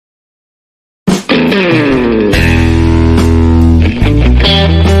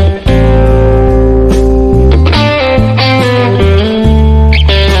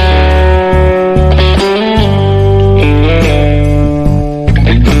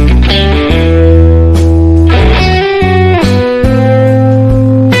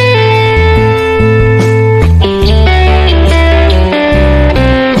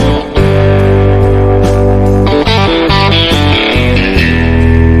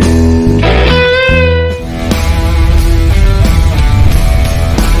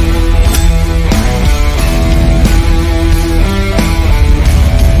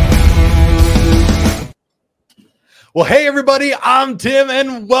everybody. I'm Tim,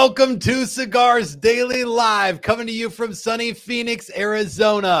 and welcome to Cigars Daily Live, coming to you from sunny Phoenix,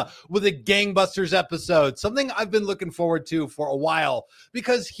 Arizona, with a gangbusters episode. Something I've been looking forward to for a while,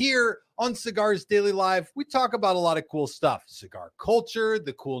 because here on Cigars Daily Live, we talk about a lot of cool stuff. Cigar culture,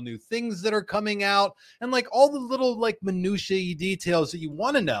 the cool new things that are coming out, and like all the little like minutiae details that you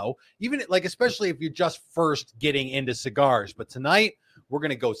want to know, even like especially if you're just first getting into cigars. But tonight, we're going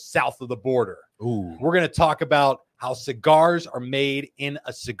to go south of the border. Ooh. We're going to talk about how cigars are made in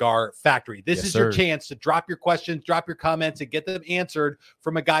a cigar factory. This is your chance to drop your questions, drop your comments, and get them answered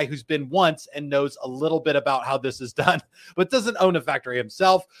from a guy who's been once and knows a little bit about how this is done, but doesn't own a factory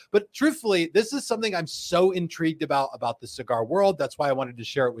himself. But truthfully, this is something I'm so intrigued about the cigar world. That's why I wanted to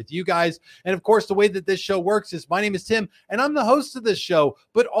share it with you guys. And of course, the way that this show works is my name is Tim, and I'm the host of this show.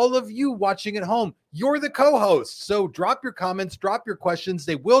 But all of you watching at home, you're the co-host. So drop your comments, drop your questions.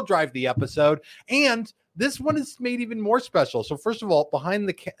 They will drive the episode. And this one is made even more special. So first of all, behind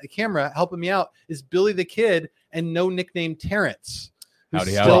the camera, helping me out, is Billy the Kid and no nickname Terrence, who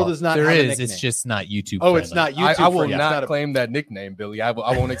still does not have a nickname. It's just not YouTube. Oh, it's not YouTube. I will not claim that nickname, Billy. I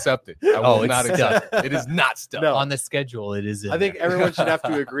won't accept it. I will not accept it. It is not stuff. No. On the schedule, it is. I think everyone should have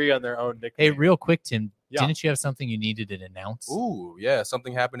to agree on their own nickname. Hey, real quick, Tim, Yeah. didn't you have something you needed to announce? Ooh, yeah.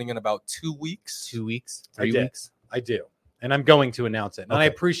 Something happening in about 2 weeks. 2 weeks? I 3 did. weeks? I do. And I'm going to announce it. And Okay. I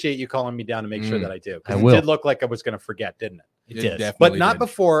appreciate you calling me down to make sure that I do. I It will. did look like I was going to forget, didn't it? It did. definitely But not did.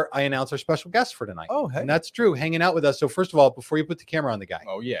 before I announce our special guest for tonight. Oh, hey. And that's Drew hanging out with us. So first of all, before you put the camera on the guy,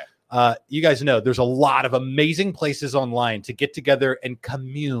 Oh, yeah. you guys know there's a lot of amazing places online to get together and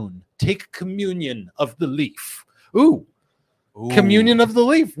commune. Take communion of the leaf. Ooh. Communion of the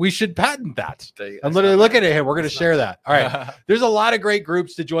leaf. We should patent that. I'm literally looking at him. We're going to share that. All right. There's a lot of great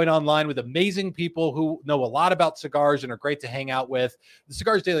groups to join online with amazing people who know a lot about cigars and are great to hang out with. The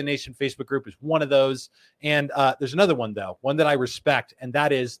Cigars Daily Nation Facebook group is one of those. And there's another one, though, one that I respect, and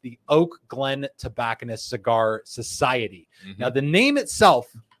that is the Oak Glen Tobacconist Cigar Society. Now, the name itself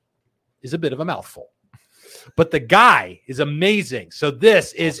is a bit of a mouthful, but the guy is amazing. So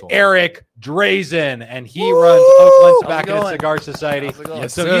this is Eric Drazen, and he runs Oak Glen Tobacconist Cigar Society.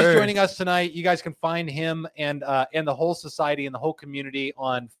 Yes, So sir. he's joining us tonight. You guys can find him and the whole society and the whole community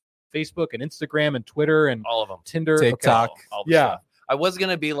on Facebook and Instagram and Twitter and all of them, Tinder, TikTok. all the Yeah. stuff. I was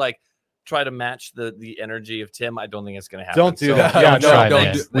gonna be like try to match the energy of Tim. I don't think it's gonna happen. Don't do So- that. Don't Yeah, try, no,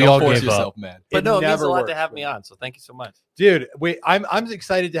 man. We We all force gave yourself, up. man. But no, it means never a lot works. to have me on. So thank you so much. Dude, I'm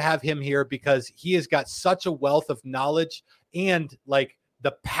excited to have him here because he has got such a wealth of knowledge and like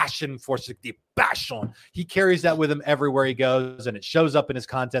the passion for the passion. He carries that with him everywhere he goes, and it shows up in his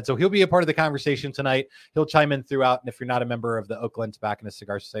content. So he'll be a part of the conversation tonight. He'll chime in throughout. And if you're not a member of the Oak Glen Tobacconist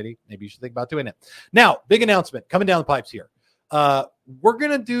Cigar Society, maybe you should think about doing it. Now, big announcement coming down the pipes here. We're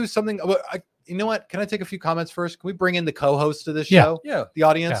gonna do something. You know what? Can I take a few comments first? Can we bring in the co-host of this show? Yeah. The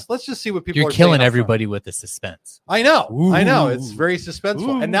audience. Yeah. Let's just see what people You're are killing saying up front. everybody with the suspense. I know. It's Ooh. very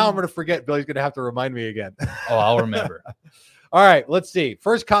suspenseful. And now I'm going to forget. Billy's going to have to remind me again. Oh, I'll remember. All right, let's see.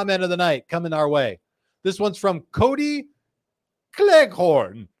 First comment of the night coming our way. This one's from Cody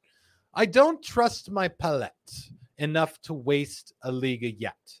Cleghorn. I don't trust my palate enough to waste a liga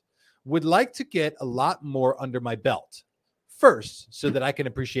yet. Would like to get a lot more under my belt first so that I can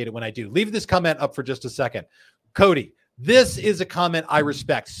appreciate it when I do. Leave this comment up for just a second. Cody, this is a comment I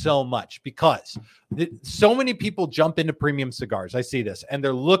respect so much because so many people jump into premium cigars. I see this and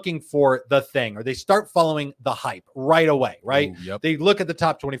they're looking for the thing, or they start following the hype right away, right? Ooh, yep. They look at the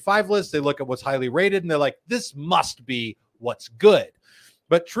top 25 list, they look at what's highly rated, and they're like, this must be what's good.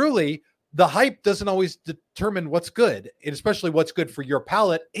 But truly, the hype doesn't always determine what's good, and especially what's good for your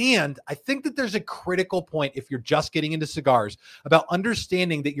palate. And I think that there's a critical point if you're just getting into cigars about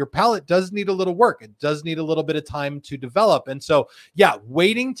understanding that your palate does need a little work. It does need a little bit of time to develop. And so, yeah,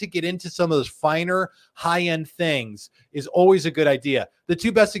 waiting to get into some of those finer high-end things is always a good idea. The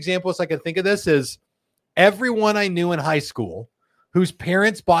two best examples I can think of this is everyone I knew in high school whose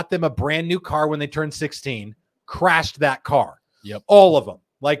parents bought them a brand new car when they turned 16 crashed that car. Yep. All of them.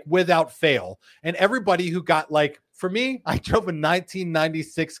 Like without fail. And everybody who got like, for me, I drove a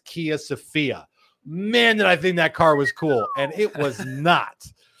 1996 Kia Sophia. Man, did I think that car was cool. And it was not.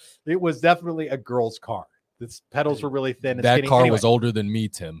 It was definitely a girl's car. Its pedals were really thin. And That skinny. car Anyway, was older than me,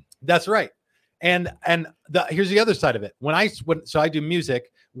 Tim. That's right. And here's the other side of it. So I do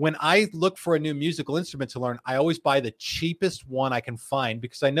music. When I look for a new musical instrument to learn, I always buy the cheapest one I can find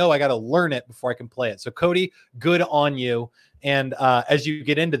because I know I got to learn it before I can play it. So Cody, good on you. And as you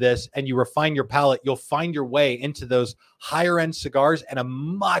get into this and you refine your palate, you'll find your way into those higher end cigars and a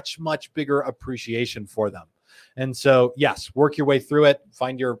much, much bigger appreciation for them. And so, yes, work your way through it.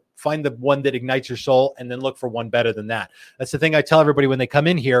 Find the one that ignites your soul, and then look for one better than that. That's the thing I tell everybody when they come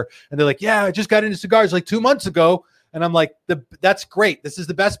in here, and they're like, "Yeah, I just got into cigars like 2 months ago." And I'm like, that's great. This is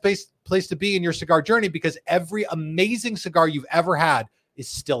the best place to be in your cigar journey, because every amazing cigar you've ever had is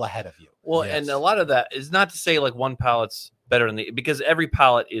still ahead of you. Well, and a lot of that is not to say like one palate's better than because every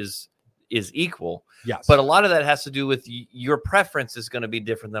palate is equal. Yes. But a lot of that has to do with your preference is going to be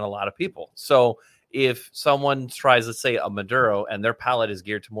different than a lot of people. So if someone tries, let's say, a Maduro and their palate is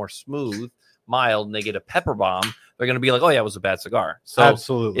geared to more smooth, mild, and they get a pepper bomb, they're going to be like, oh yeah, it was a bad cigar. So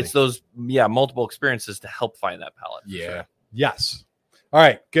absolutely, it's those multiple experiences to help find that palate. Yeah. Sure. Yes. All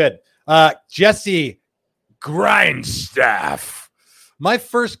right, good. Jesse Grindstaff. My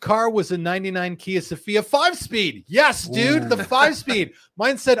first car was a 99 Kia Sophia 5-speed. Yes, dude, the 5-speed.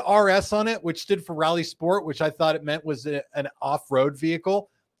 Mine said RS on it, which stood for Rally Sport, which I thought it meant was an off-road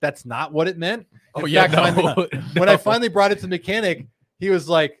vehicle. That's not what it meant. When I finally brought it to the mechanic, he was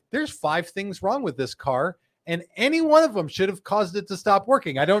like, there's 5 things wrong with this car, and any one of them should have caused it to stop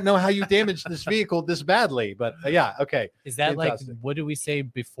working. I don't know how you damaged this vehicle this badly, but yeah, okay. Is that fantastic. like, what did we say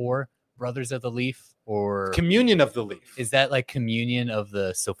before? Brothers of the Leaf, or Communion of the Leaf? Is that like communion of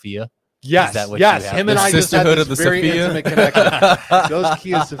the Sophia? Yes, that what yes. you have? Him and I just had Sisterhood this of the very Sophia? intimate connection. Those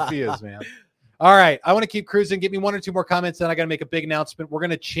Kia Sophias, man. All right, I want to keep cruising. Give me 1 or 2 more comments, then I got to make a big announcement. We're going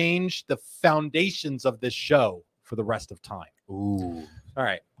to change the foundations of this show for the rest of time. Ooh. All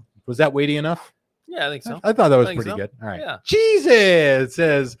right. Was that weighty enough? Yeah, I think so. I thought that was think pretty so. good. All right. Yeah. Jesus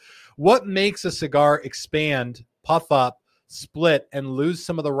says, what makes a cigar expand, puff up, split, and lose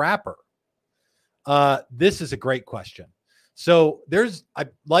some of the wrapper? This is a great question. So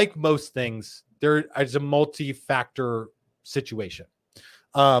like most things, there is a multi-factor situation.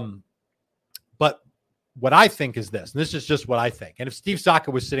 But what I think is this, and this is just what I think. And if Steve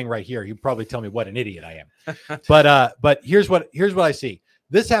Saka was sitting right here, he'd probably tell me what an idiot I am. But here's what I see.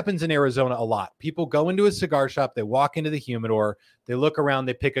 This happens in Arizona a lot. People go into a cigar shop, they walk into the humidor, they look around,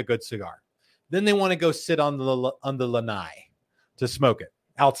 they pick a good cigar. Then they want to go sit on the lanai to smoke it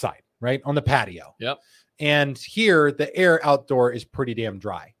outside, right? On the patio. Yep. And here the air outdoor is pretty damn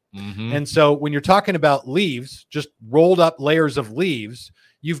dry. Mm-hmm. And so when you're talking about leaves, just rolled up layers of leaves,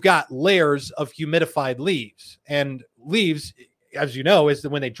 you've got layers of humidified leaves. And leaves, as you know, is that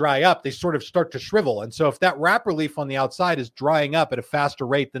when they dry up, they sort of start to shrivel. And so if that wrapper leaf on the outside is drying up at a faster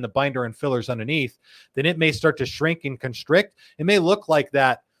rate than the binder and fillers underneath, then it may start to shrink and constrict. It may look like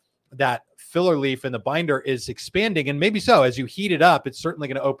that filler leaf in the binder is expanding, and maybe so. As you heat it up, it's certainly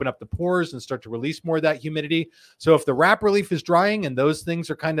going to open up the pores and start to release more of that humidity. So if the wrapper leaf is drying and those things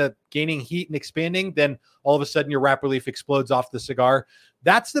are kind of gaining heat and expanding, then all of a sudden your wrapper leaf explodes off the cigar.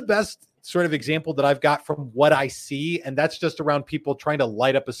 That's the best sort of example that I've got from what I see, and that's just around people trying to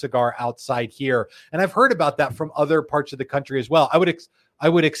light up a cigar outside here. And I've heard about that from other parts of the country as well. I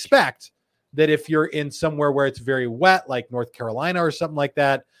would expect that if you're in somewhere where it's very wet, like North Carolina or something like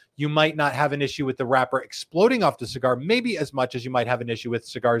that, you might not have an issue with the wrapper exploding off the cigar, maybe as much as you might have an issue with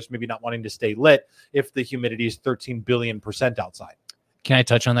cigars maybe not wanting to stay lit if the humidity is 13 billion% outside. Can I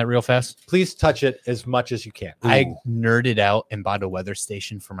touch on that real fast? Please touch it as much as you can. I nerded out and bought a weather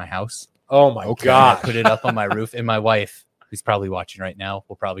station for my house. Oh my God. I put it up on my roof, and my wife, who's probably watching right now,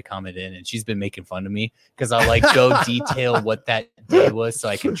 will probably comment in, and she's been making fun of me because I like go detail what that day was so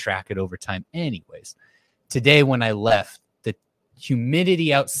I can track it over time. Anyways, today when I left, the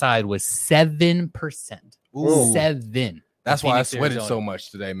humidity outside was 7%. Ooh. 7. That's why I Phoenix, sweated Arizona. so much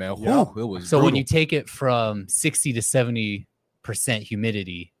today, man. Yeah. Whew, it was So brutal. when you take it from 60 to 70%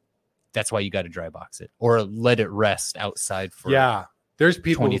 humidity, that's why you got to dry box it or let it rest outside for Yeah. There's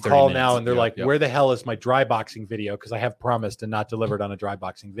people 20, who 30 call minutes. now and they're Yep, like, yep. where the hell is my dry boxing video? Because I have promised and not delivered on a dry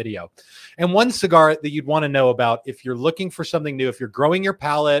boxing video. And one cigar that you'd want to know about if you're looking for something new, if you're growing your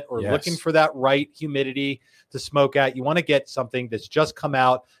palate or Yes. looking for that right humidity to smoke at, you want to get something that's just come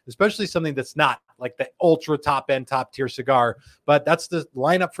out, especially something that's not like the ultra top end, top tier cigar. But that's the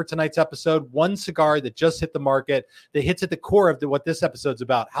lineup for tonight's episode. One cigar that just hit the market, that hits at the core of what this episode's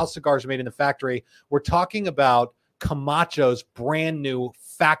about, how cigars are made in the factory. We're talking about Camacho's brand new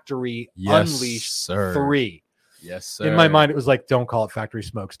Factory Unleashed 3. Yes, sir. In my mind, it was like, don't call it Factory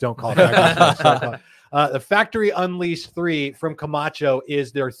Smokes. Don't call it Factory Smokes. Don't call it. The Factory Unleashed 3 from Camacho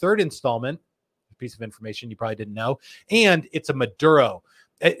is their third installment. A piece of information you probably didn't know. And it's a Maduro.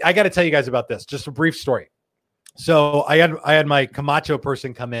 I got to tell you guys about this. Just a brief story. So I had my Camacho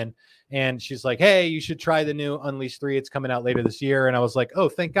person come in, and she's like, hey, you should try the new Unleashed 3. It's coming out later this year. And I was like, oh,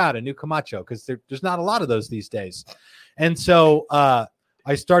 thank God, a new Camacho, because there's not a lot of those these days. And so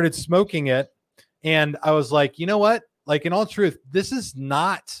I started smoking it, and I was like, you know what? Like, in all truth, this is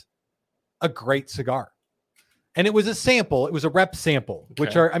not a great cigar. And it was a sample. It was a rep sample,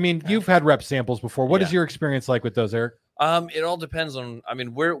 which are, I mean, you've had rep samples before. What is your experience like with those, Eric? It all depends on, I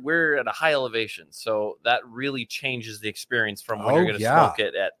mean, we're at a high elevation, so that really changes the experience from when you're going to smoke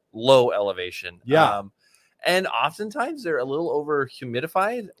it at low elevation. Yeah. And oftentimes they're a little over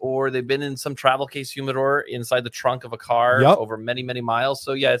humidified, or they've been in some travel case humidor inside the trunk of a car over many, many miles.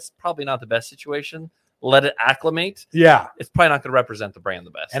 So yeah, it's probably not the best situation. Let it acclimate. Yeah. It's probably not going to represent the brand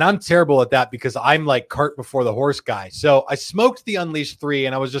the best. And I'm terrible at that because I'm like cart before the horse guy. So I smoked the Unleashed 3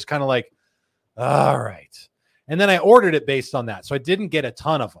 and I was just kind of like, all right. And then I ordered it based on that. So I didn't get a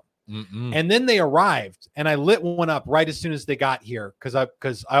ton of them. And then they arrived and I lit one up right as soon as they got here. Cause I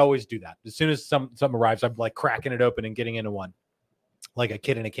always do that. As soon as something arrives, I'm like cracking it open and getting into one like a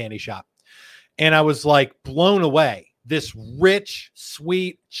kid in a candy shop. And I was like blown away. This rich,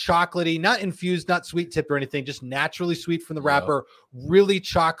 sweet, chocolatey, not infused, not sweet tipped or anything, just naturally sweet from the wrapper, really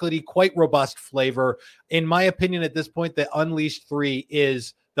chocolatey, quite robust flavor. In my opinion, at this point, the Unleashed 3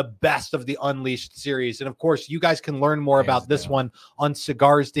 is the best of the Unleashed series. And of course, you guys can learn more about this one on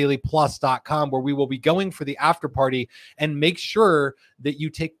cigarsdailyplus.com, where we will be going for the after party. And make sure that you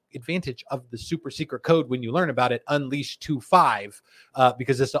take advantage of the super secret code when you learn about it, Unleashed25,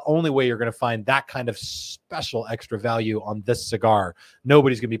 because it's the only way you're going to find that kind of special extra value on this cigar.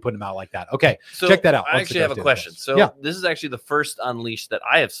 Nobody's going to be putting them out like that. Okay, so check that out. I actually have a question. So this is actually the first Unleashed that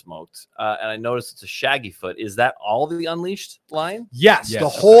I have smoked, and I noticed it's a shaggy foot. Is that all the Unleashed line? Yes. The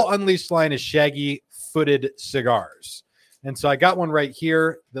whole Unleashed line is shaggy footed cigars. And so I got one right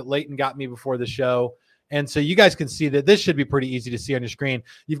here that Leighton got me before the show. And so you guys can see that this should be pretty easy to see on your screen.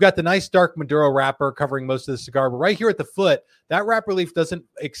 You've got the nice dark Maduro wrapper covering most of the cigar, but right here at the foot, that wrapper leaf doesn't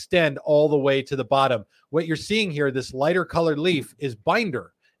extend all the way to the bottom. What you're seeing here, this lighter colored leaf, is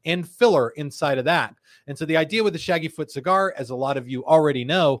binder and filler inside of that. And so the idea with the shaggy foot cigar, as a lot of you already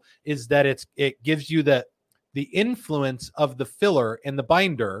know, is that it gives you the influence of the filler and the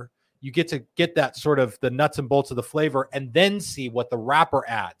binder. You get to get that sort of the nuts and bolts of the flavor and then see what the wrapper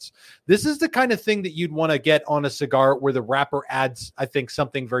adds. This is the kind of thing that you'd want to get on a cigar where the wrapper adds, I think,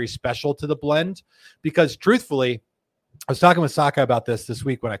 something very special to the blend. Because truthfully, I was talking with Saka about this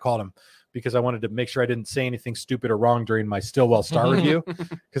week when I called him, because I wanted to make sure I didn't say anything stupid or wrong during my Stillwell Star review,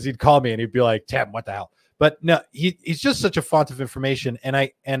 because he'd call me and he'd be like, Tim, what the hell? But no, he's just such a font of information.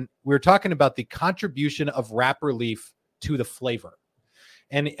 And we were talking about the contribution of wrapper leaf to the flavor.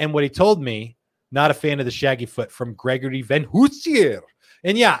 And what he told me, not a fan of the shaggy foot, from Gregory Van Hoosier.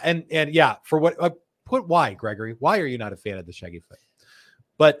 And yeah, for what why, Gregory? Why are you not a fan of the shaggy foot?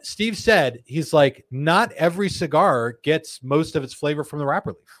 But Steve said, he's like, not every cigar gets most of its flavor from the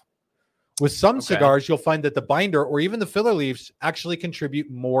wrapper leaf. With some cigars, you'll find that the binder or even the filler leaves actually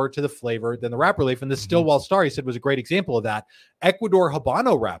contribute more to the flavor than the wrapper leaf. And the Stillwell Star, he said, was a great example of that. Ecuador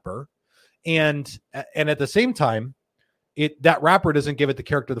Habano wrapper. And at the same time, that wrapper doesn't give it the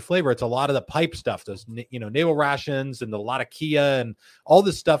character of the flavor. It's a lot of the pipe stuff, those navel rations and a lot of Kia and all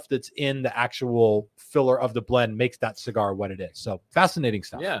the stuff that's in the actual filler of the blend makes that cigar what it is. So fascinating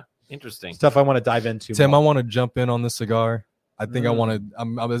stuff. Yeah, interesting stuff. I want to dive into. Tim, I want to jump in on this cigar. I think I want to.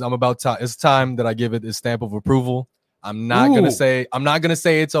 I'm about time. It's time that I give it this stamp of approval. I'm not gonna say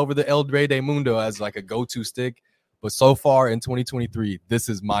it's over the El Rey de Mundo as like a go-to stick, but so far in 2023, this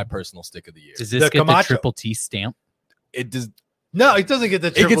is my personal stick of the year. Does this get the triple T stamp? It does. No, it doesn't get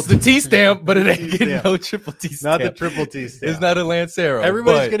the triple. It gets the T stamp, but it ain't getting no triple T stamp. Not the triple T stamp. It's not a Lancero.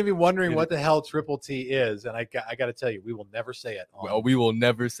 Everybody's going to be wondering what the hell triple T is, and I got to tell you, we will never say it. We will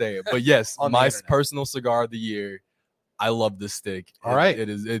never say it. But yes, my personal cigar of the year. I love this stick. All right,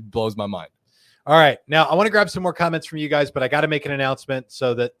 it blows my mind. All right, now I want to grab some more comments from you guys, but I got to make an announcement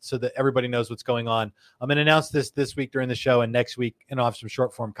so that everybody knows what's going on. I'm going to announce this week during the show, and next week, and I'll have some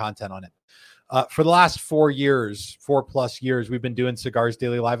short form content on it. For the last 4+ years, we've been doing Cigars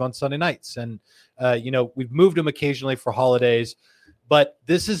Daily Live on Sunday nights. And, we've moved them occasionally for holidays, but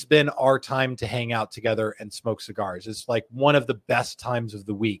this has been our time to hang out together and smoke cigars. It's like one of the best times of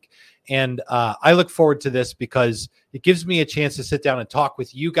the week. And I look forward to this because it gives me a chance to sit down and talk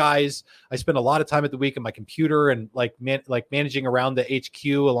with you guys. I spend a lot of time at the week on my computer and managing around the HQ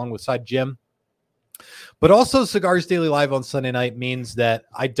along with Side Jim. But also Cigars Daily Live on Sunday night means that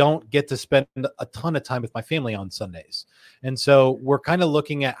I don't get to spend a ton of time with my family on Sundays. And so we're kind of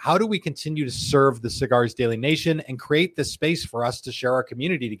looking at how do we continue to serve the Cigars Daily Nation and create this space for us to share our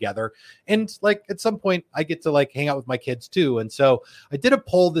community together. And at some point I get to hang out with my kids too. And so I did a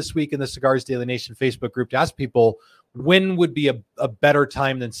poll this week in the Cigars Daily Nation Facebook group to ask people, when would be a better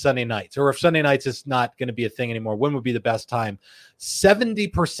time than Sunday nights? Or if Sunday nights is not going to be a thing anymore, when would be the best time?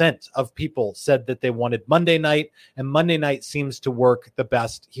 70% of people said that they wanted Monday night, and Monday night seems to work the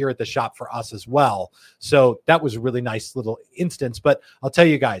best here at the shop for us as well. So that was a really nice little instance. But I'll tell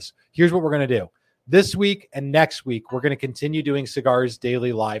you guys, here's what we're going to do. This week and next week, we're going to continue doing Cigars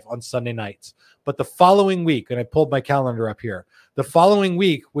Daily Live on Sunday nights. But the following week, and I pulled my calendar up here, the following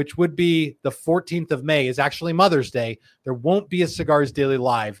week, which would be the 14th of May, is actually Mother's Day. There won't be a Cigars Daily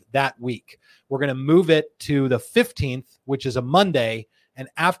Live that week. We're going to move it to the 15th, which is a Monday. And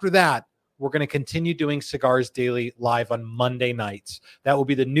after that, we're going to continue doing Cigars Daily Live on Monday nights. That will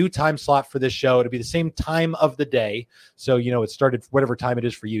be the new time slot for this show. It'll be the same time of the day. So, it started whatever time it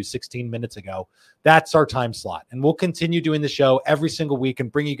is for you, 16 minutes ago. That's our time slot. And we'll continue doing the show every single week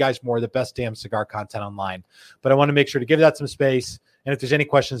and bring you guys more of the best damn cigar content online. But I want to make sure to give that some space. And if there's any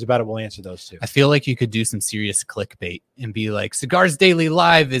questions about it, we'll answer those too. I feel like you could do some serious clickbait and be like, Cigars Daily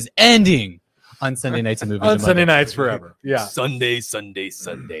Live is ending on Sunday nights and moving on to Sunday Monday. nights forever. Yeah. Sunday.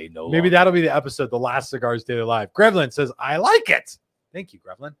 No. Maybe that'll be the episode, the last Cigars Daily Live. Grevlin says, I like it. Thank you,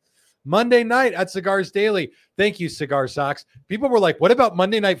 Grevlin. Monday night at Cigars Daily. Thank you, Cigar Socks. People were like, what about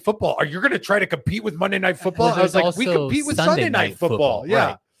Monday Night Football? Are you going to try to compete with Monday Night Football? I was like, we compete with Sunday Night Football. Yeah.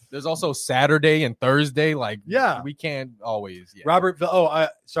 Right. There's also Saturday and Thursday. Yeah. We can't always. Yeah. Robert.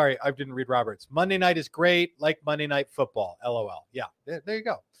 Sorry. I didn't read Robert's. Monday night is great. Like Monday Night Football. LOL. Yeah. There you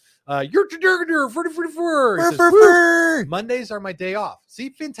go. Mondays are my day off. See,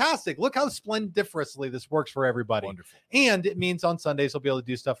 fantastic. Look how splendiferously this works for everybody. Wonderful. And it means on Sundays I'll be able to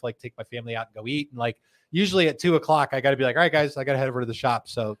do stuff like take my family out and go eat. And usually at 2:00, I got to be like, all right, guys, I got to head over to the shop.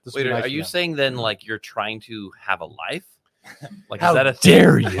 So this Wait, nice are you saying then you're trying to have a life? How is that a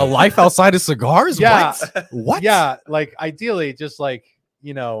dare you? A life outside of cigars? Yeah. What? Yeah. Ideally, just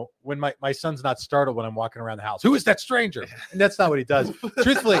when my son's not startled when I'm walking around the house. Who is that stranger? And that's not what he does.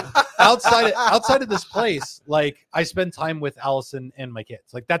 Truthfully, outside of this place, I spend time with Allison and my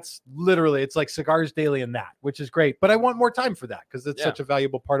kids. That's literally, it's like Cigars Daily and that, which is great. But I want more time for that because it's such a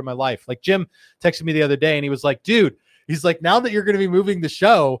valuable part of my life. Jim texted me the other day and he was like, dude, he's like, now that you're going to be moving the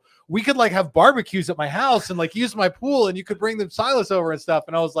show, we could have barbecues at my house and use my pool and you could bring them Silas over and stuff.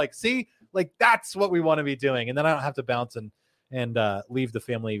 And I was like, see, that's what we want to be doing. And then I don't have to bounce and leave the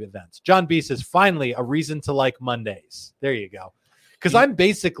family events. John B says, finally, a reason to like Mondays. There you go. Because I'm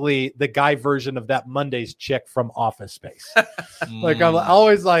basically the guy version of that Mondays chick from Office Space. I'm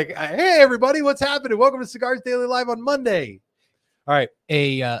always like, hey, everybody, what's happening? Welcome to Cigars Daily Live on Monday. All right.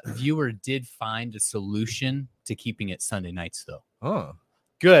 A viewer did find a solution to keeping it Sunday nights, though. Oh.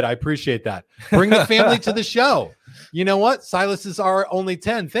 Good. I appreciate that. Bring the family to the show. You know what? Silas's are only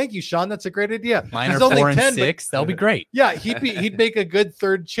 10. Thank you, Sean. That's a great idea. Mine are 4 and 6. That'll be great. Yeah, he'd make a good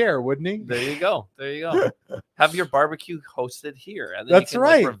third chair, wouldn't he? There you go. Have your barbecue hosted here, and then that's you can,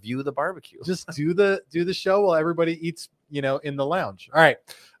 right. review the barbecue. Just do the show while everybody eats, in the lounge. All right.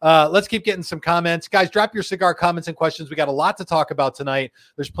 Let's keep getting some comments. Guys, drop your cigar comments and questions. We got a lot to talk about tonight.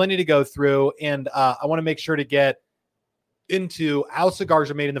 There's plenty to go through, and I want to make sure to get into how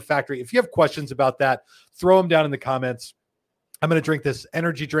cigars are made in the factory. If you have questions about that, throw them down in the comments. I'm going to drink this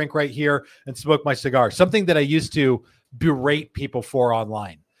energy drink right here and smoke my cigar. Something that I used to berate people for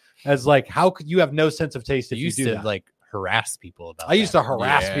online as how could you have no sense of taste if you do that? Harass people about I used to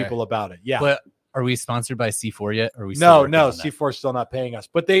harass people about it. Yeah. But are we sponsored by C4 yet? Or are we no, C4 is still not paying us,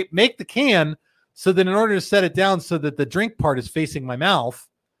 but they make the can so that in order to set it down so that the drink part is facing my mouth,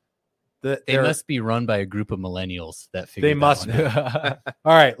 they must be run by a group of millennials that figure they must be. All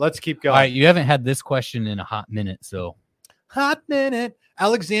right, let's keep going. All right, you haven't had this question in a hot minute, so hot minute.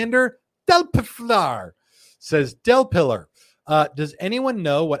 Alexander Delpiflar says, Del Pillar, does anyone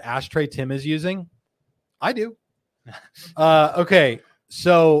know what ashtray Tim is using? I do. Okay,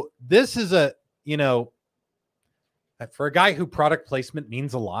 so this is for a guy who product placement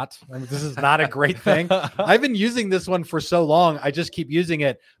means a lot. This is not a great thing. I've been using this one for so long. I just keep using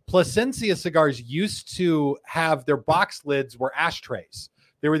it. Plasencia cigars used to have their box lids were ashtrays.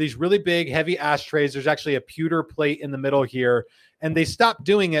 There were these really big, heavy ashtrays. There's actually a pewter plate in the middle here. And they stopped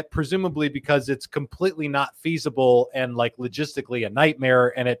doing it, presumably because it's completely not feasible and logistically a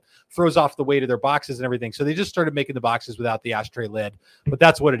nightmare. And it throws off the weight of their boxes and everything. So they just started making the boxes without the ashtray lid. But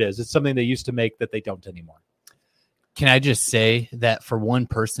that's what it is. It's something they used to make that they don't anymore. Can I just say that for one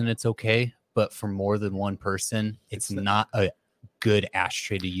person, it's okay, but for more than one person, it's not a good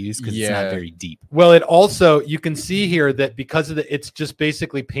ashtray to use because it's not very deep. Well, it also, you can see here that because of it's just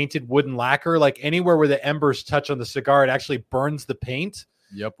basically painted wooden lacquer, anywhere where the embers touch on the cigar, it actually burns the paint.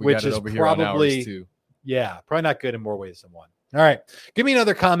 Yep, which is over probably here on ours too. Yeah, probably not good in more ways than one. All right. Give me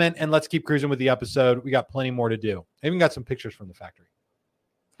another comment and let's keep cruising with the episode. We got plenty more to do. I even got some pictures from the factory.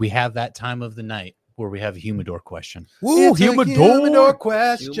 We have that time of the night where we have a humidor question. Ooh, humidor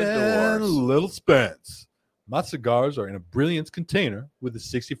question. Humidors. Little Spence. My cigars are in a Brilliance container with a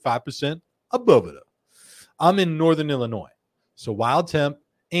 65% above it. I'm in Northern Illinois, so wild temp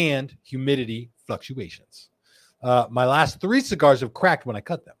and humidity fluctuations. My last 3 cigars have cracked when I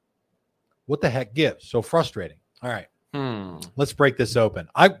cut them. What the heck gives? So frustrating. All right. Let's break this open.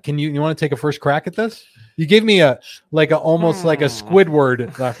 You want to take a first crack at this? You gave me almost like a Squidward.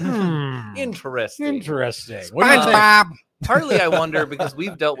 Interesting. What do you think? Partly I wonder, because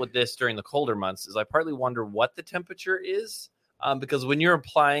we've dealt with this during the colder months, is I partly wonder what the temperature is. Because when you're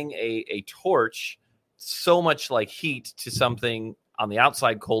applying a torch, so much like heat to something on the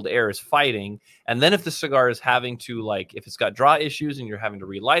outside, cold air is fighting. And then if the cigar is having to, like, if it's got draw issues and you're having to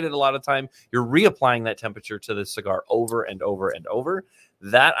relight it a lot of time, you're reapplying that temperature to the cigar over and over and over.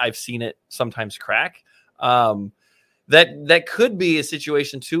 That I've seen it sometimes crack. That could be a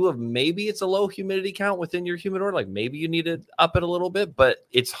situation too of maybe it's a low humidity count within your humidor. Like maybe you need to up it a little bit, but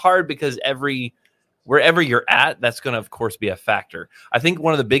it's hard because wherever you're at, that's going to, of course, be a factor. I think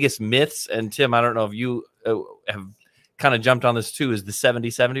one of the biggest myths, and Tim, I don't know if you have kind of jumped on this too, is the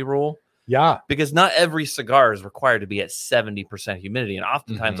 70-70 rule. Yeah. Because not every cigar is required to be at 70% humidity. And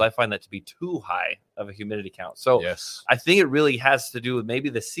oftentimes I find that to be too high of a humidity count. So Yes. I think it really has to do with maybe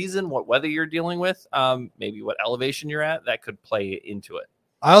the season, what weather you're dealing with, maybe what elevation you're at. That could play into it.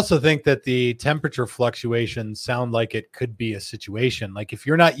 I also think that the temperature fluctuations sound like it could be a situation. Like if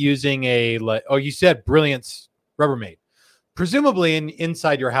you're not using you said Brilliance Rubbermaid. Presumably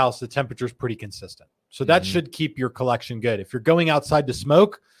inside your house, the temperature is pretty consistent. So that should keep your collection good. If you're going outside to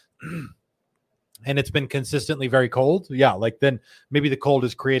smoke and it's been consistently very cold, then maybe the cold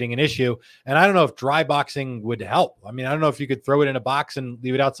is creating an issue. And I don't know if dry boxing would help. I mean, I don't know if you could throw it in a box and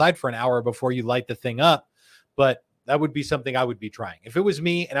leave it outside for an hour before you light the thing up, but that would be something I would be trying. If it was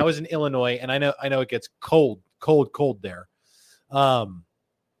me and I was in Illinois and I know it gets cold there.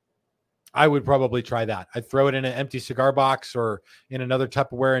 I would probably try that. I'd throw it in an empty cigar box or in another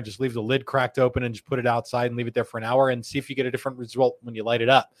Tupperware and just leave the lid cracked open and just put it outside and leave it there for an hour and see if you get a different result when you light it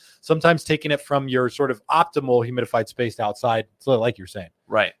up. Sometimes taking it from your sort of optimal humidified space to outside, so like you're saying.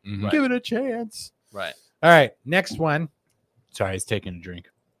 Right. Mhm. Give it a chance. Right. All right. Next one. Sorry, I was taking a drink.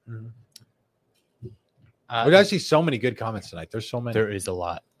 We actually so many good comments tonight. There's so many. There is a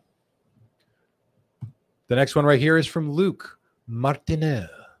lot. The next one right here is from Luke Martinez.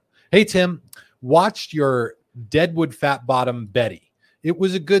 Hey, Tim, watched your Deadwood Fat Bottom Betty. It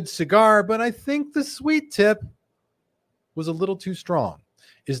was a good cigar, but I think the sweet tip was a little too strong.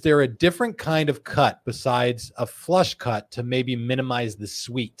 Is there a different kind of cut besides a flush cut to maybe minimize the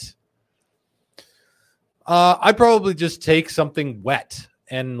sweet? I'd probably just take something wet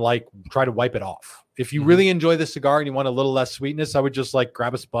and try to wipe it off. If you really enjoy the cigar and you want a little less sweetness, I would just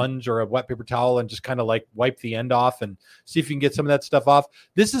grab a sponge or a wet paper towel and just kind of wipe the end off and see if you can get some of that stuff off.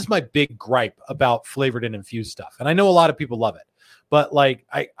 This is my big gripe about flavored and infused stuff. And I know a lot of people love it, but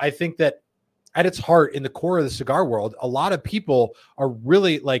I think that at its heart, in the core of the cigar world, a lot of people are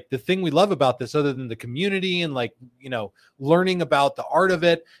really the thing we love about this, other than the community and learning about the art of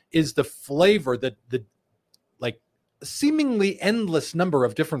it, is the flavor, the seemingly endless number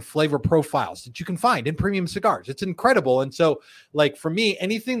of different flavor profiles that you can find in premium cigars. It's incredible. And so for me,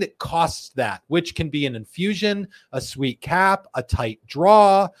 anything that costs that, which can be an infusion, a sweet cap, a tight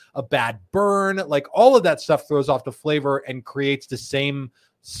draw, a bad burn, all of that stuff throws off the flavor and creates the same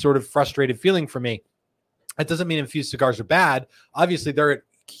sort of frustrated feeling for me. That doesn't mean infused cigars are bad. Obviously, they're a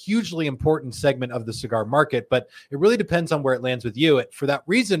hugely important segment of the cigar market, but it really depends on where it lands with you. For that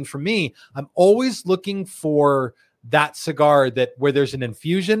reason, for me, I'm always looking for that cigar where there's an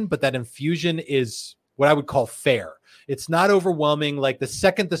infusion, but that infusion is what I would call fair. It's not overwhelming. The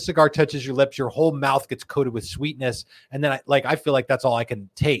second the cigar touches your lips, your whole mouth gets coated with sweetness. And then I feel like that's all I can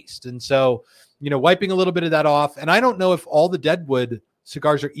taste. And so, wiping a little bit of that off. And I don't know if all the Deadwood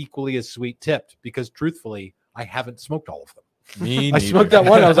cigars are equally as sweet tipped, because truthfully, I haven't smoked all of them. I smoked that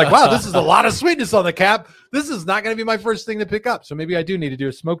one. I was like, wow, this is a lot of sweetness on the cap. This is not going to be my first thing to pick up. So maybe I do need to do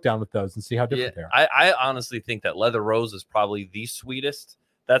a smoke down with those and see how different they are. I honestly think that Leather Rose is probably the sweetest.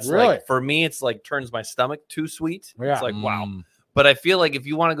 That's really? For me, it's turns my stomach too sweet. Yeah. It's wow. But I feel if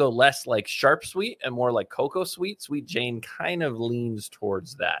you want to go less sharp sweet and more cocoa sweet, Sweet Jane kind of leans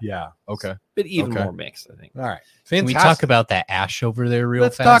towards that. Yeah. Okay. But even more mixed, I think. All right. Fantastic. Can we talk about that ash over there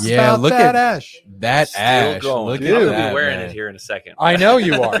Let's fast? talk about look that at ash. That Still ash. going. Look I'm at gonna that, be wearing man. it here in a second. I know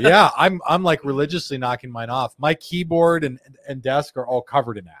you are. Yeah. I'm religiously knocking mine off. My keyboard and desk are all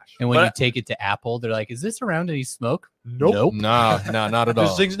covered in ash. And when you take it to Apple, they're like, is this around any smoke? Nope. Nah, not at all.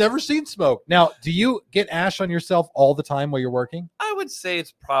 This thing's never seen smoke. Now, do you get ash on yourself all the time while you're working? I would say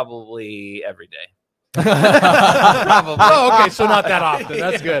it's probably every day. Probably. Oh, okay, so not that often.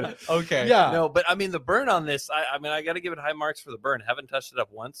 That's good. Okay. Yeah. No, but I mean the burn on this. I mean I got to give it high marks for the burn. Haven't touched it up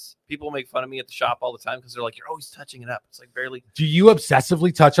once. People make fun of me at the shop all the time because they're like, "You're always touching it up." It's like barely. Do you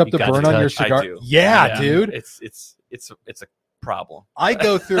obsessively touch up You the got burn to on your touch. cigar? I do. Yeah, dude. It's a problem. I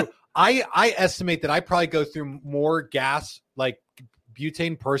go through. I estimate that I probably go through more gas, like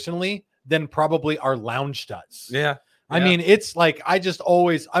butane, personally, than probably our lounge does. Yeah. I mean, it's like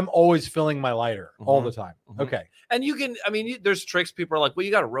I'm always filling my lighter all the time. Mhm. Okay. And you can, I mean, there's tricks. People are like, well,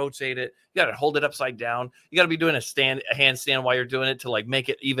 you got to rotate it. You got to hold it upside down. You got to be doing a handstand while you're doing it to like make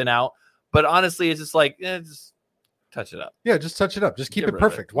it even out. But honestly, it's just like, just touch it up. Yeah, just touch it up. Just keep Get it rid of it.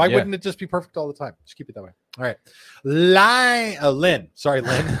 perfect. Why Yeah. wouldn't it just be perfect all the time? Just keep it that way. All right. Lynn. Sorry,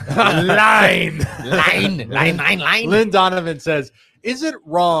 Lynn. Line. Lynn Donovan says, is it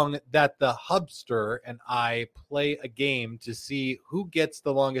wrong that the hubster and I play a game to see who gets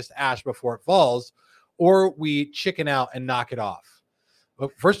the longest ash before it falls, or we chicken out and knock it off? Well,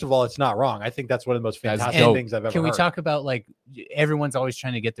 first of all, it's not wrong. I think that's one of the most That's fantastic dope. things I've ever Can we heard. talk about like everyone's always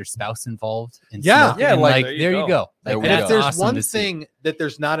trying to get their spouse involved? And Yeah. smoking, Yeah, and, like, like there you there you go. There Like, we And go. if there's awesome one to see. thing that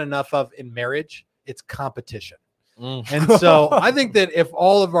there's not enough of in marriage, it's competition. Mm. And so I think that if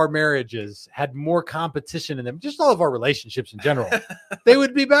all of our marriages had more competition in them, just all of our relationships in general, they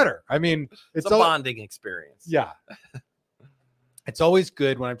would be better. I mean, It's it's a all, bonding experience. yeah. It's always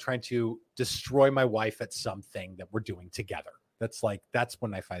good when I'm trying to destroy my wife at something that we're doing together. That's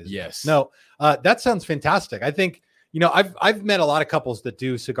when I find it. Yes. No, that sounds fantastic. I think, I've met a lot of couples that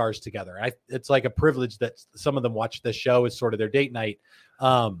do cigars together. It's like a privilege that some of them watch the show as sort of their date night.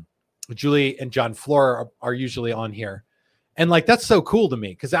 Julie and John Flora are usually on here. And like, that's so cool to me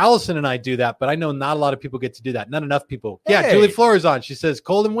because Allison and I do that, but I know not a lot of people get to do that. Not enough people. Yeah. Hey. Julie Flora's on. She says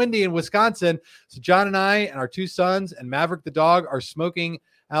cold and windy in Wisconsin. So John and I and our two sons and Maverick the dog are smoking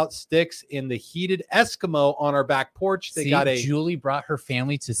out sticks in the heated Eskimo on our back porch. They got Julie brought her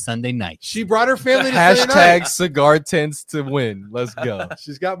family to Sunday night. she brought her family to Sunday night. Hashtag cigar tents to win. Let's go.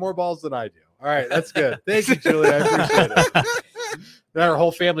 She's got more balls than I do. All right. That's good. Thank you, Julie. I appreciate it. Then our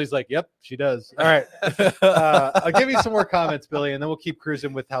whole family's like, yep, she does. All right. I'll give you some more comments, Billy, and then we'll keep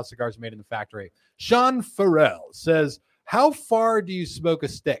cruising with how cigars are made in the factory. Sean Farrell says, how far do you smoke a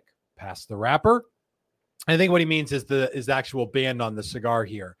stick? Past the wrapper? I think what he means is the actual band on the cigar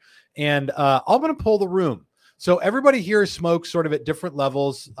here. And I'm going to pull the room. So everybody here smokes sort of at different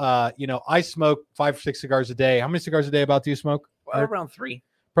levels. I smoke 5 or 6 cigars a day. How many cigars a day about do you smoke? Around 3.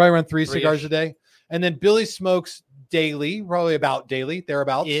 Probably around 3 Three-ish. cigars a day. And then Billy smokes daily, probably about daily,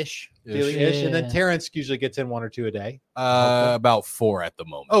 thereabouts. Daily-ish. And then Terrence usually gets in 1 or 2 a day. About 4 at the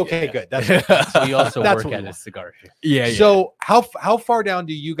moment. Okay, yeah. good. That's So you also That's work what at we a want. cigar shop. Yeah. So how far down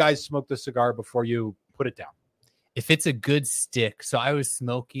do you guys smoke the cigar before you put it down? If it's a good stick, so I was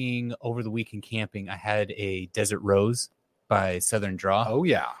smoking over the weekend camping. I had a Desert Rose by Southern Draw. Oh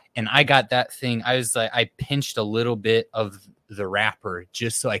yeah. And I got that thing. I was like, I pinched a little bit of the wrapper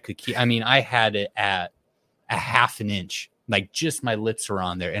just so I could keep. I mean, I had it at a ½ inch, like just my lips were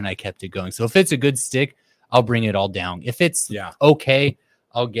on there, and I kept it going. So if it's a good stick, I'll bring it all down. If it's okay,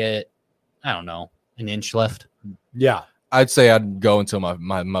 I'll get, I don't know, an inch left. Yeah. I'd say I'd go until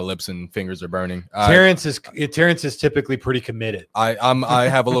my lips and fingers are burning. Terrence is typically pretty committed. I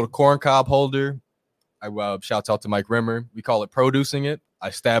have a little corn cob holder. I shouts out to Mike Rimmer. We call it producing it. I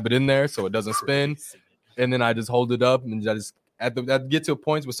stab it in there so it doesn't spin, and then I just hold it up and I just I get to a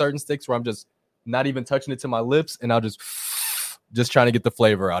point with certain sticks where I'm just not even touching it to my lips, and I'll just trying to get the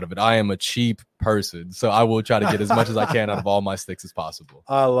flavor out of it. I am a cheap person, so I will try to get as much as I can out of all my sticks as possible.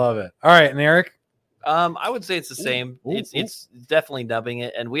 I love it. All right, and Eric. I would say it's the same. It's definitely nubbing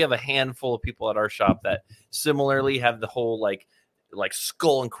it, and we have a handful of people at our shop that similarly have the whole like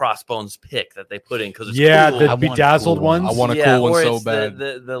skull and crossbones pick that they put in because it's cool. The bedazzled ones. I want a cool one or so it's bad.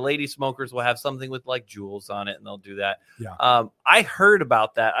 The lady smokers will have something with like jewels on it, and they'll do that. Yeah. I heard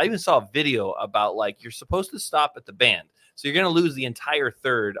about that. I even saw a video about like you're supposed to stop at the band, so you're going to lose the entire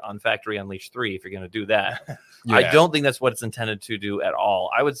third on Factory Unleashed 3 if you're going to do that. Yeah. I don't think that's what it's intended to do at all.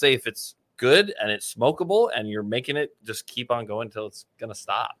 I would say if it's good and it's smokable and you're making it, just keep on going until it's going to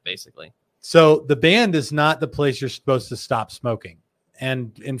stop, basically. So the band is not the place you're supposed to stop smoking.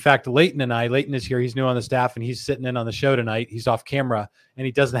 And in fact, Leighton is here. He's new on the staff and he's sitting in on the show tonight. He's off camera and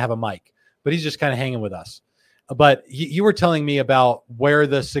he doesn't have a mic, but he's just kind of hanging with us. But you were telling me about where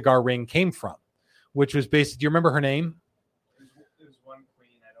the cigar ring came from, which was based. Do you remember her name? It was one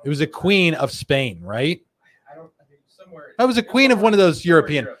queen. It was a queen of Spain, right? I think somewhere. That was a queen of one of those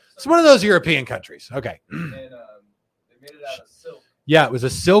European. It's one of those European countries. Okay. And made it out of silk. Yeah, it was a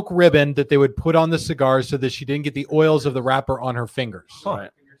silk ribbon that they would put on the cigars so that she didn't get the oils of the wrapper on her fingers.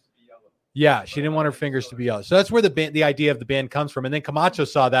 Right. Fingers to be yellow. Yeah, she didn't want her fingers to be yellow. So that's where the idea of the band comes from. And then Camacho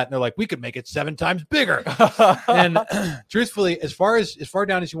saw that and they're like, we could make it 7 times bigger. And truthfully, as far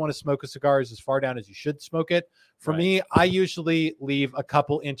down as you want to smoke a cigar is as far down as you should smoke it. For me, I usually leave a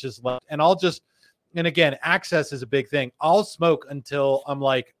couple inches left, and and again, access is a big thing. I'll smoke until I'm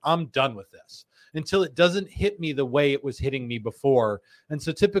like, I'm done with this, until it doesn't hit me the way it was hitting me before. And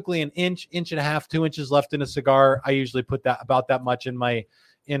so typically an inch and a half, 2 inches left in a cigar, I usually put that about that much in my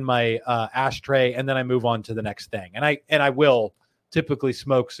ashtray, and then I move on to the next thing. And I will typically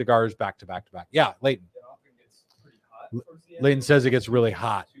smoke cigars back to back to back. Yeah, Leighton. It often gets pretty hot towards the end. Leighton says it gets really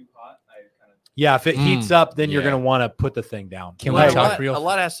hot. Too hot. I kind of Yeah, if it heats up, then you're yeah. going to want to put the thing down. Can Well, we a talk lot, real? a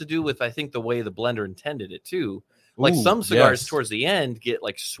lot has to do with, I think, the way the blender intended it too. Like Ooh, some cigars yes. towards the end get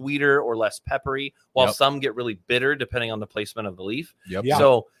like sweeter or less peppery, while Yep. some get really bitter depending on the placement of the leaf. Yep. Yeah.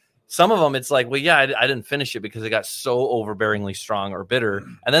 So some of them, it's like, well, yeah, I didn't finish it because it got so overbearingly strong or bitter.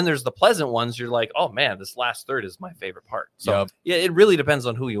 And then there's the pleasant ones. You're like, oh man, this last third is my favorite part. So Yep. yeah, it really depends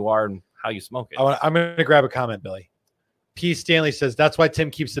on who you are and how you smoke it. I'm going to grab a comment, Billy. P. Stanley says, that's why Tim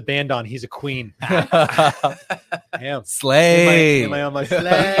keeps the band on. He's a queen. Damn. Slay. Am I on my You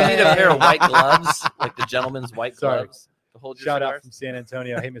need a pair of white gloves, like the gentleman's white Sorry. gloves to hold your Shout cigar. out from San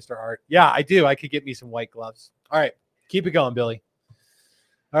Antonio. Hey, Mr. Art. Yeah, I do. I could get me some white gloves. All right. Keep it going, Billy.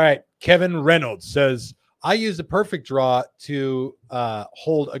 All right. Kevin Reynolds says, I use a perfect draw to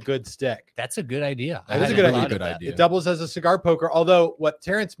hold a good stick. That's a good idea. That I is a hadn't good thought idea. of that. It doubles as a cigar poker. Although what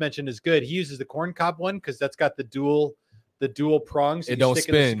Terrence mentioned is good. He uses the corn cob one because that's got the dual prongs. It You don't stick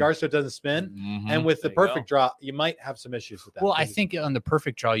in the spin. cigar so it doesn't spin. Mhm. And with the There you perfect draw, you might have some issues with that. Well, I because- think on the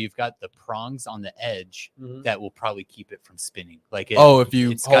perfect draw, you've got the prongs on the edge Mhm. that will probably keep it from spinning. Like it, Oh, if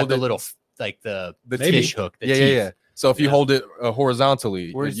you it's got hold the it, little like the Maybe. fish hook. The yeah, teeth. yeah, yeah. So if you Yeah. hold it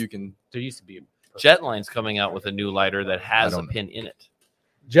horizontally, Where's- you can. There used to be a Jetline's coming out with a new lighter that has a don't know. pin in it.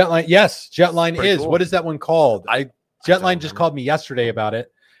 Jetline, yes, Jetline Pretty is. cool. What is that one called? I Jetline don't just remember. called me yesterday about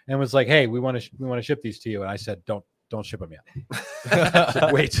it and was like, "Hey, we want to ship these to you." And I said, "Don't ship them yet.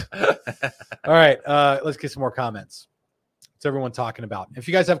 Said, wait." All right, let's get some more comments. What's everyone talking about? If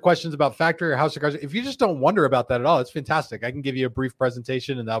you guys have questions about factory or house cigars, if you just don't wonder about that at all, it's fantastic. I can give you a brief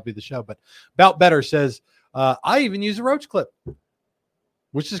presentation and that'll be the show. But About Better says, I even use a roach clip,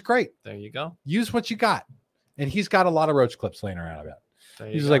 which is great. There you go. Use what you got. And he's got a lot of roach clips laying around, I bet. There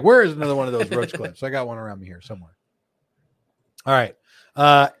you He's go. like, where is another one of those roach clips? I got one around me here somewhere. All right.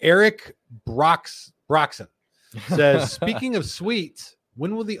 Eric Broxon says, speaking of sweets,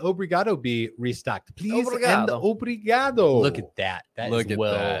 when will the Obrigado be restocked? Please end Obrigado. Obrigado. Look at that. That Look is at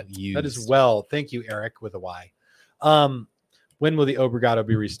well that. used. That is well. Thank you, Eric, with a Y. When will the Obrigado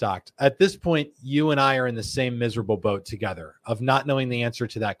be restocked? At this point, you and I are in the same miserable boat together of not knowing the answer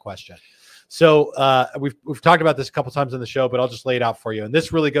to that question. So we've talked about this a couple times on the show, but I'll just lay it out for you. And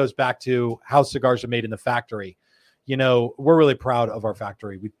this really goes back to how cigars are made in the factory. You know, we're really proud of our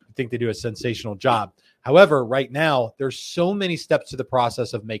factory. We think they do a sensational job. However, right now, there's so many steps to the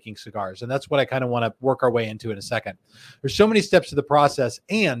process of making cigars. And that's what I kind of want to work our way into in a second. There's so many steps to the process.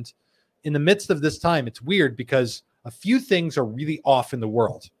 And in the midst of this time, it's weird because a few things are really off in the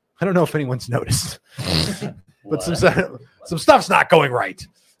world. I don't know if anyone's noticed, but some stuff's not going right.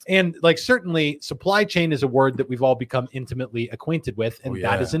 And like certainly supply chain is a word that we've all become intimately acquainted with. And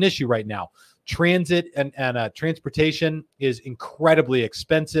that is an issue right now. Transit and transportation is incredibly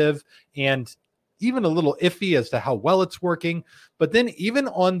expensive and even a little iffy as to how well it's working. But then even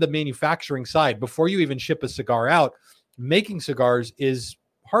on the manufacturing side, before you even ship a cigar out, making cigars is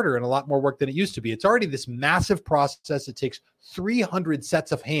harder and a lot more work than it used to be. It's already this massive process. It takes 300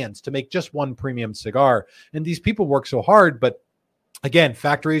 sets of hands to make just one premium cigar. And these people work so hard, but again,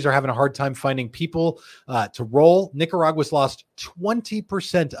 factories are having a hard time finding people to roll. Nicaragua's lost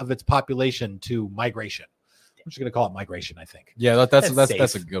 20% of its population to migration. I'm just going to call it migration, I think. Yeah, that's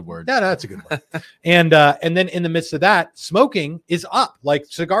That's a good word. Yeah, that's a good one. And then in the midst of that, smoking is up. Like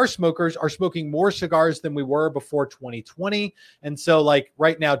cigar smokers are smoking more cigars than we were before 2020. And so like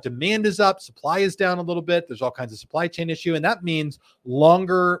right now, demand is up, supply is down a little bit. There's all kinds of supply chain issue. And that means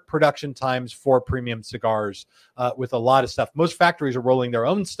longer production times for premium cigars with a lot of stuff. Most factories are rolling their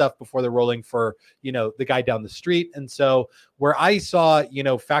own stuff before they're rolling for, you know, the guy down the street. And so where I saw, you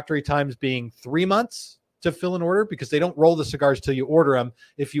know, factory times being 3 months to fill an order because they don't roll the cigars till you order them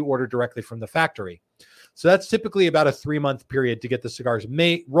if you order directly from the factory. So that's typically about a 3-month period to get the cigars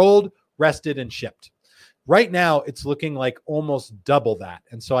rolled, rested, and shipped. Right now, it's looking like almost double that.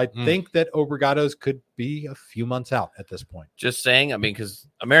 And so I think that Obrigados could be a few months out at this point. Just saying, I mean, because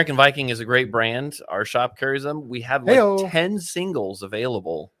American Viking is a great brand. Our shop carries them. We have Heyo. 10 singles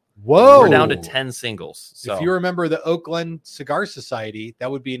available. Whoa. We're down to 10 singles. So If you remember the Oakland Cigar Society, that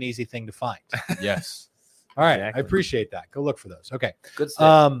would be an easy thing to find. Yes. All right. Exactly. I appreciate that. Go look for those. Okay. good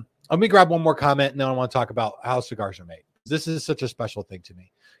stuff. Let me grab one more comment, and then I want to talk about how cigars are made. This is such a special thing to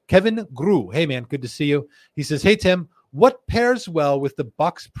me. Kevin Grew. Hey, man. Good to see you. He says, hey, Tim, what pairs well with the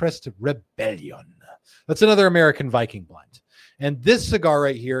box-pressed Rebellion? That's another American Viking blend. And this cigar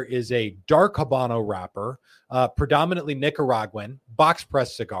right here is a dark Habano wrapper, predominantly Nicaraguan,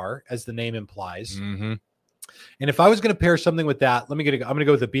 box-pressed cigar, as the name implies. Mm-hmm. And if I was going to pair something with that, I'm going to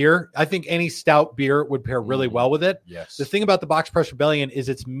go with a beer. I think any stout beer would pair really well with it. Yes. The thing about the Box Press Rebellion is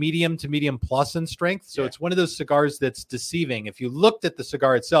it's medium to medium plus in strength. So it's one of those cigars that's deceiving. If you looked at the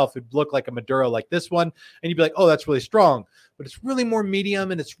cigar itself, it'd look like a Maduro like this one. And you'd be like, oh, that's really strong. But it's really more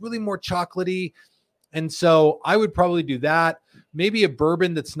medium and it's really more chocolatey. And so I would probably do that. Maybe a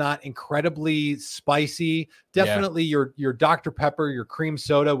bourbon that's not incredibly spicy. Definitely your Dr. Pepper, your cream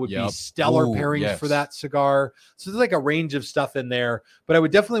soda would be stellar pairings for that cigar. So there's like a range of stuff in there. But I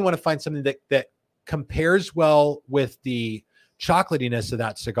would definitely want to find something that compares well with the chocolatiness of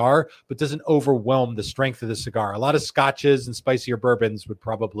that cigar, but doesn't overwhelm the strength of the cigar. A lot of scotches and spicier bourbons would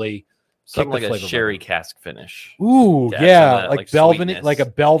probably Something like a sherry cask finish. Ooh, Yeah, yeah, some, like like Belvany, sweetness. like a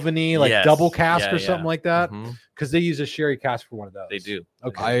Belvany, like Yes. double cask Yeah, or something yeah. like that, Mhm. because they use a sherry cask for one of those. They do.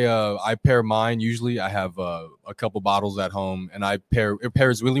 Okay. I pair mine. Usually I have a couple bottles at home, and it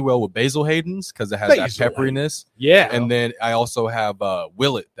pairs really well with Basil Hayden's because it has Basil that pepperiness. Yeah, And then I also have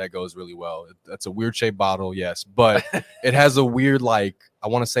Willet that goes really well. That's a weird shaped bottle, yes, but it has a weird, like, I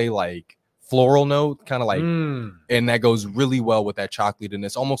want to say like floral note, kind of like, and that goes really well with that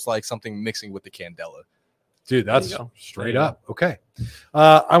chocolatiness, almost like something mixing with the Candela. dude, that's There you go. straight There you up. Okay.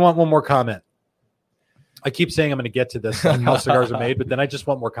 I want one more comment. I keep saying I'm going to get to this, like how cigars are made, but then I just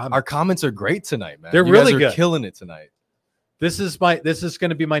want more comments. Our comments are great tonight, man. They're You really guys are good. killing it tonight. This is going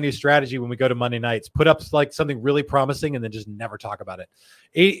to be my new strategy when we go to Monday nights. Put up like something really promising and then just never talk about it.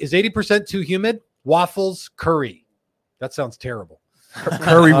 Is 80% too humid? Waffles, curry. That sounds terrible.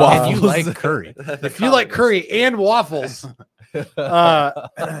 Curry waffles. If you like curry, If you like curry and waffles, let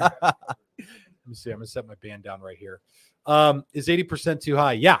me see. I'm gonna set my band down right here. Is 80% too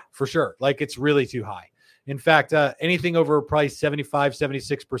high? Yeah, for sure. Like it's really too high. In fact, anything over probably 75,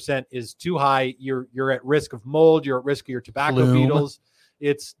 76% is too high. You're at risk of mold. You're at risk of your tobacco Plume. beetles.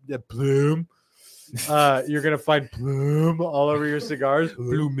 It's the plume. You're gonna find plume all over your cigars.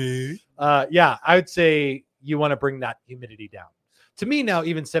 Bloomy. Yeah, I would say you want to bring that humidity down. To me now,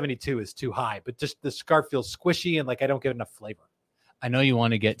 even 72 is too high, but just the cigar feels squishy and like I don't get enough flavor. I know you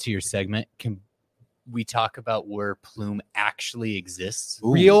want to get to your segment. Can we talk about where plume actually exists?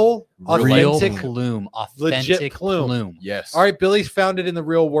 Real, Real authentic, plume, legit authentic plume. plume. Yes. All right, Billy's found it in the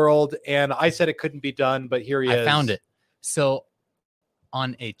real world, and I said it couldn't be done, but here he is. I found it. So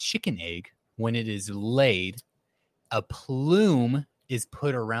on a chicken egg, when it is laid, a plume is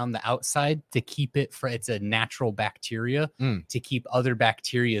put around the outside to keep it it's a natural bacteria to keep other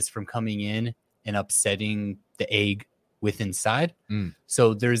bacterias from coming in and upsetting the egg with inside.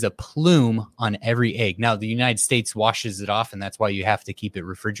 So there's a plume on every egg. Now the United States washes it off, and that's why you have to keep it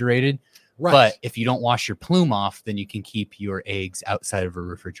refrigerated. Right. But if you don't wash your plume off, then you can keep your eggs outside of a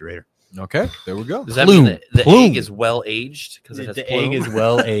refrigerator. Okay, there we go. Does that Plume. mean the Plume. egg is well aged? Because The egg is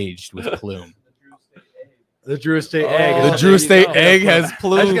well aged with plume. the Drew Estate Oh, egg. The is- Drew there you Estate go. egg has I was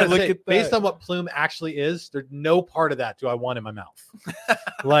plume. gonna Look say, at that. based on what plume actually is, there's no part of that do I want in my mouth.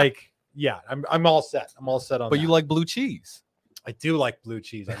 Like, yeah, I'm all set. I'm all set on But that. you like blue cheese. I do like blue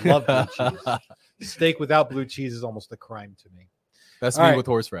cheese. I love blue cheese. Steak without blue cheese is almost a crime to me. That's All me right. with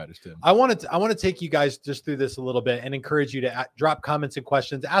horseradish, Tim. I want to take you guys just through this a little bit and encourage you to drop comments and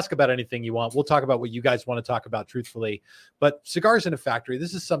questions. Ask about anything you want. We'll talk about what you guys want to talk about truthfully. But Cigars in a Factory,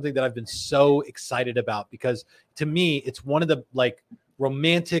 this is something that I've been so excited about because to me, it's one of the like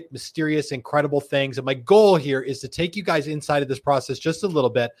romantic, mysterious, incredible things. And my goal here is to take you guys inside of this process just a little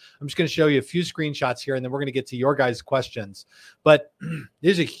bit. I'm just going to show you a few screenshots here, and then we're going to get to your guys' questions. But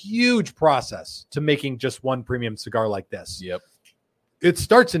there's a huge process to making just one premium cigar like this. Yep. It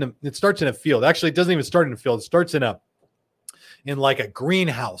starts in a field. Actually, it doesn't even start in a field. It starts in like a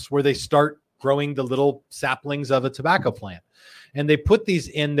greenhouse where they start growing the little saplings of a tobacco plant. And they put these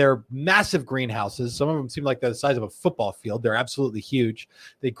in their massive greenhouses. Some of them seem like they're the size of a football field. They're absolutely huge.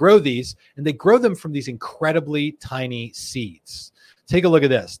 They grow these, and they grow them from these incredibly tiny seeds. take a look at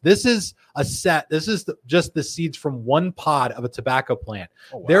this. This is a set. This is just the seeds from one pod of a tobacco plant.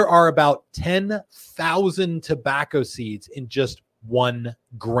 Oh, wow. There are about 10,000 tobacco seeds in just 1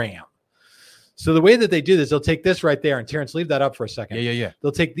 gram. So the way that they do this, they'll take this right there, and Terrence, leave that up for a second. Yeah.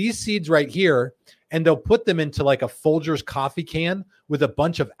 They'll take these seeds right here, and they'll put them into like a Folgers coffee can with a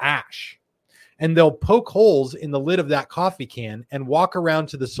bunch of ash. And they'll poke holes in the lid of that coffee can and walk around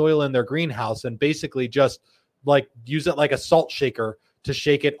to the soil in their greenhouse and basically just like use it like a salt shaker to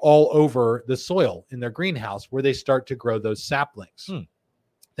shake it all over the soil in their greenhouse where they start to grow those saplings.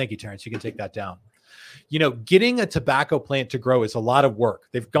 Thank you, Terrence. You can take that down. You know, getting a tobacco plant to grow is a lot of work.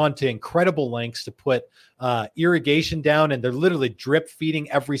 They've gone to incredible lengths to put irrigation down, and they're literally drip feeding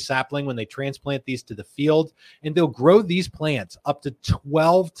every sapling when they transplant these to the field. And they'll grow these plants up to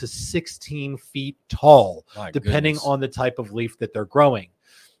 12 to 16 feet tall, depending on the type of leaf that they're growing.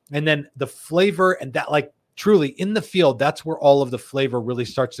 And then the flavor and that, like, truly in the field, that's where all of the flavor really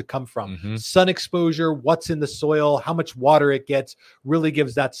starts to come from. Sun exposure, what's in the soil, how much water it gets really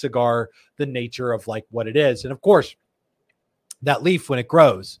gives that cigar the nature of like what it is. And of course, that leaf, when it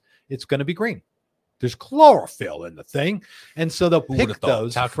grows, it's going to be green. There's chlorophyll in the thing. And so they'll pick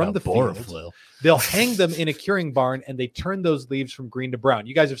those from the field. They'll hang them in a curing barn, and they turn those leaves from green to brown.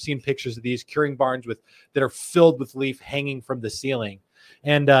 You guys have seen pictures of these curing barns that are filled with leaf hanging from the ceiling.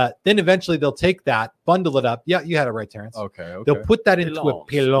 And then eventually they'll take that, bundle it up. Yeah, you had it right, Terrence. Okay. They'll put that into a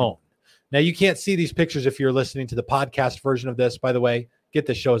pilon. Now, you can't see these pictures if you're listening to the podcast version of this. By the way, get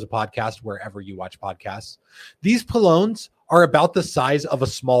this show as a podcast wherever you watch podcasts. These pilons are about the size of a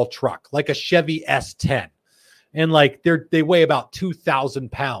small truck, like a Chevy S10. And like they weigh about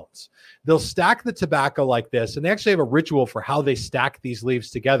 2,000 pounds. They'll stack the tobacco like this, and they actually have a ritual for how they stack these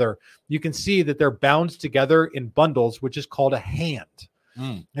leaves together. You can see that they're bound together in bundles, which is called a hand.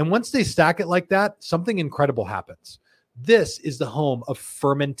 And once they stack it like that, something incredible happens. This is the home of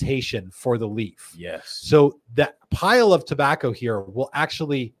fermentation for the leaf. Yes. So that pile of tobacco here will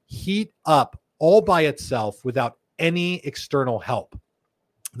actually heat up all by itself without any external help.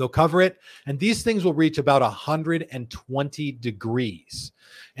 They'll cover it, and these things will reach about 120 degrees.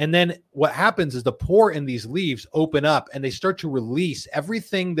 And then what happens is the pore in these leaves open up, and they start to release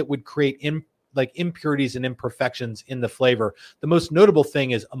everything that would create impurities and imperfections in the flavor. The most notable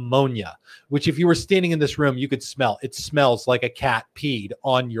thing is ammonia, which if you were standing in this room, you could smell. It smells like a cat peed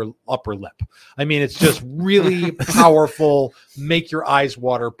on your upper lip. I mean, it's just really powerful, make your eyes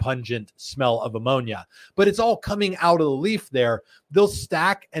water, pungent smell of ammonia. But it's all coming out of the leaf there. They'll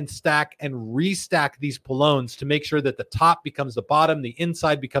stack and restack these pilons to make sure that the top becomes the bottom, the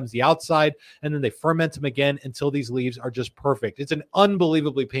inside becomes the outside, and then they ferment them again until these leaves are just perfect. It's an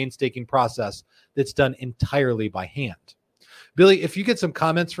unbelievably painstaking process that's done entirely by hand. Billy, if you get some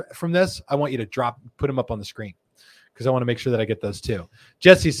comments from this, I want you to put them up on the screen because I want to make sure that I get those too.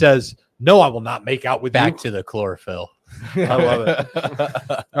 Jesse says, "No, I will not make out with you." Back to the chlorophyll. I love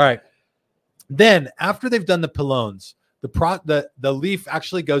it. All right. Then after they've done the pilons, the leaf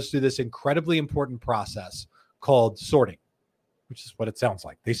actually goes through this incredibly important process called sorting, which is what it sounds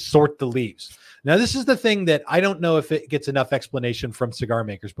like. They sort the leaves. Now, this is the thing that I don't know if it gets enough explanation from cigar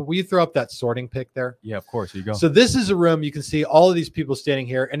makers, but will you throw up that sorting pic there? Yeah, of course. Here you go. So this is a room. You can see all of these people standing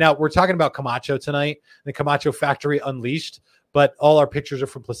here. And now we're talking about Camacho tonight, the Camacho factory unleashed, but all our pictures are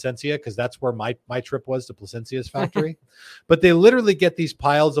from Plasencia because that's where my trip was, to Plasencia's factory. But they literally get these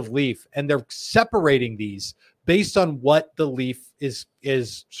piles of leaf, and they're separating these based on what the leaf is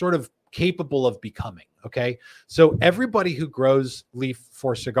sort of capable of becoming. Okay. So everybody who grows leaf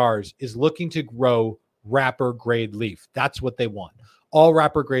for cigars is looking to grow wrapper grade leaf. That's what they want. All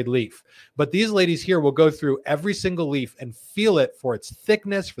wrapper grade leaf. But these ladies here will go through every single leaf and feel it for its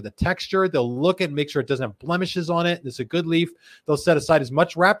thickness, for the texture. They'll look and make sure it doesn't have blemishes on it. It's a good leaf. They'll set aside as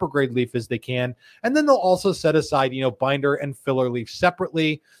much wrapper grade leaf as they can. And then they'll also set aside, binder and filler leaf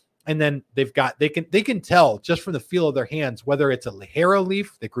separately. And then they can tell just from the feel of their hands whether it's a Ligero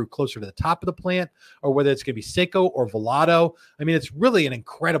leaf that grew closer to the top of the plant, or whether it's going to be Seco or Volado. I mean, it's really an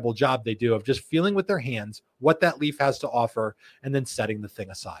incredible job they do of just feeling with their hands what that leaf has to offer and then setting the thing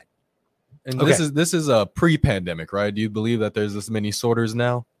aside. And this is a pre-pandemic, right? Do you believe that there's this many sorters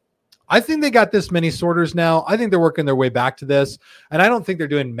now? I think they got this many sorters now. I think they're working their way back to this. And I don't think they're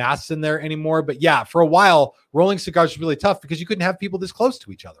doing masks in there anymore. But yeah, for a while, rolling cigars was really tough because you couldn't have people this close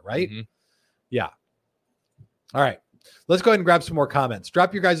to each other, right? Mm-hmm. Yeah. All right. Let's go ahead and grab some more comments.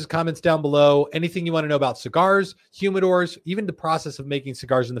 Drop your guys' comments down below. Anything you want to know about cigars, humidors, even the process of making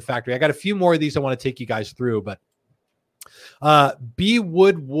cigars in the factory. I got a few more of these I want to take you guys through. But B.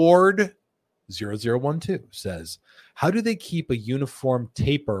 Woodward 0012 says, how do they keep a uniform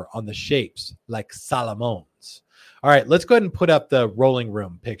taper on the shapes like Salomon's? All right, let's go ahead and put up the rolling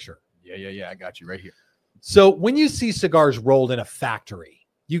room picture. Yeah. I got you right here. So when you see cigars rolled in a factory,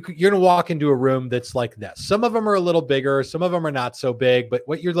 you're going to walk into a room that's like this. Some of them are a little bigger. Some of them are not so big. But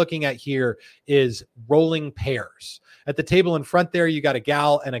what you're looking at here is rolling pairs. At the table in front there, you got a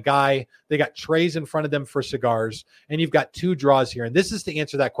gal and a guy. They got trays in front of them for cigars. And you've got 2 draws here. And this is to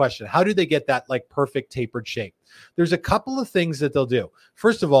answer that question. How do they get that like perfect tapered shape? There's a couple of things that they'll do.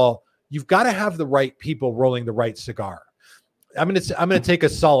 First of all, you've got to have the right people rolling the right cigar. I'm going to take a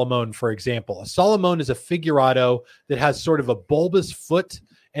Salomon, for example. A Salomon is a figurado that has sort of a bulbous foot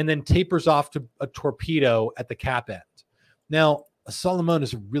and then tapers off to a torpedo at the cap end. Now, a Salomon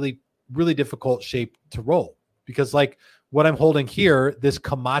is a really, really difficult shape to roll because like what I'm holding here, this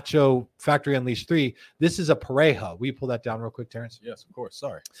Camacho Factory Unleashed 3, this is a Parejo. Will you pull that down real quick, Terrence? Yes, of course.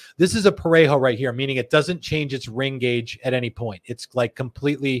 Sorry. This is a Parejo right here, meaning it doesn't change its ring gauge at any point. It's like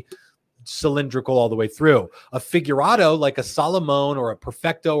completely cylindrical all the way through. A figurado like a Salomon or a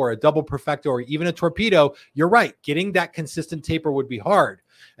Perfecto or a double Perfecto or even a torpedo, you're right, getting that consistent taper would be hard.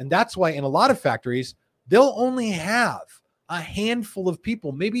 And that's why in a lot of factories, they'll only have a handful of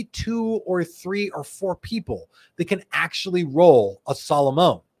people, maybe 2 or 3 or 4 people that can actually roll a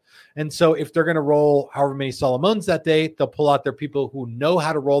Salomon. And so if they're going to roll however many Salomons that day, they'll pull out their people who know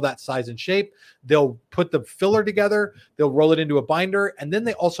how to roll that size and shape. They'll put the filler together. They'll roll it into a binder. And then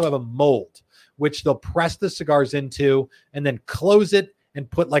they also have a mold, which they'll press the cigars into and then close it and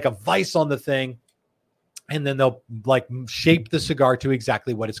put like a vise on the thing. And then they'll like shape the cigar to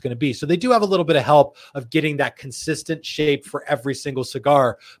exactly what it's going to be. So they do have a little bit of help of getting that consistent shape for every single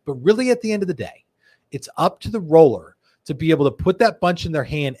cigar. But really at the end of the day, it's up to the roller to be able to put that bunch in their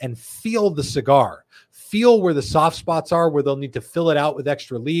hand and feel the cigar, feel where the soft spots are, where they'll need to fill it out with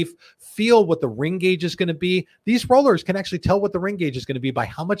extra leaf, feel what the ring gauge is going to be. These rollers can actually tell what the ring gauge is going to be by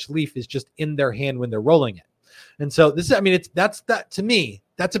how much leaf is just in their hand when they're rolling it. And so this is, I mean, to me,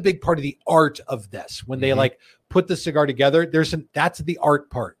 that's a big part of the art of this. When they like put the cigar together, that's the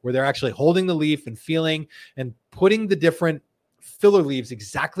art part where they're actually holding the leaf and feeling and putting the different filler leaves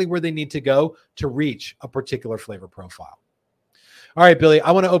exactly where they need to go to reach a particular flavor profile. All right, Billy,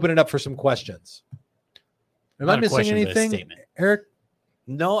 I want to open it up for some questions. Am I missing anything, Eric?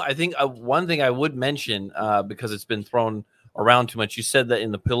 No, I think one thing I would mention, because it's been thrown around too much. You said that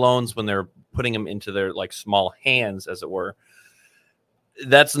in the pilones, when they're putting them into their like small hands, as it were,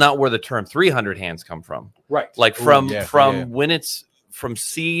 that's not where the term 300 hands come from. Right. Like from when it's from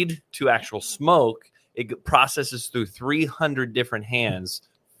seed to actual smoke, it processes through 300 different hands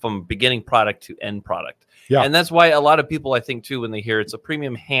from beginning product to end product. Yeah. And that's why a lot of people, I think, too, when they hear it's a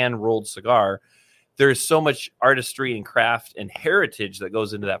premium hand-rolled cigar, there's so much artistry and craft and heritage that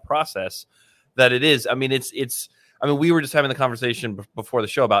goes into that process that it is. I mean, we were just having the conversation before the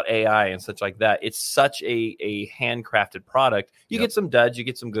show about AI and such like that. It's such a handcrafted product. You get some duds, you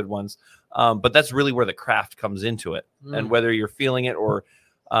get some good ones, but that's really where the craft comes into it. And whether you're feeling it or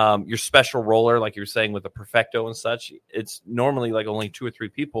your special roller, like you're saying with the Perfecto and such, it's normally like only 2 or 3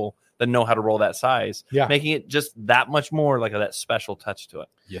 people that know how to roll that size, making it just that much more like that special touch to it.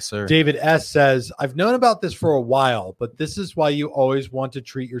 Yes, sir. David S. says, I've known about this for a while, but this is why you always want to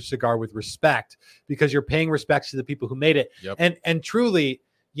treat your cigar with respect, because you're paying respects to the people who made it. Yep. And truly,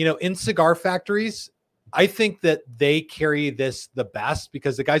 you know, in cigar factories, I think that they carry this the best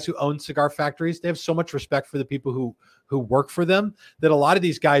because the guys who own cigar factories, they have so much respect for the people who work for them that a lot of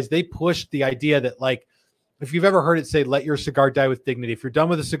these guys, they push the idea that, like, if you've ever heard it say, let your cigar die with dignity. If you're done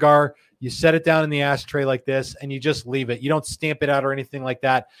with a cigar, you set it down in the ashtray like this and you just leave it. You don't stamp it out or anything like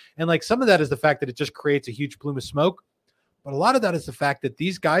that. And like some of that is the fact that it just creates a huge plume of smoke. But a lot of that is the fact that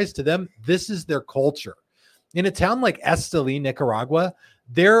these guys, to them, this is their culture. In a town like Esteli, Nicaragua,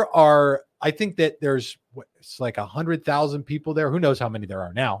 I think that there's it's like 100,000 people there. Who knows how many there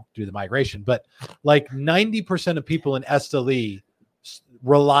are now due to the migration, but like 90% of people in Esteli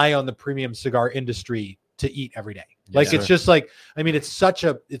rely on the premium cigar industry to eat every day. Like, it's just like, I mean, it's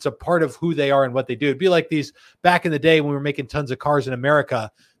a part of who they are and what they do. It'd be like these back in the day when we were making tons of cars in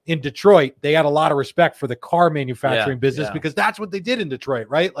America. In Detroit, they had a lot of respect for the car manufacturing business because that's what they did in Detroit,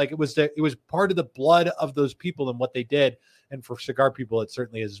 right? Like it was part of the blood of those people and what they did. And for cigar people, it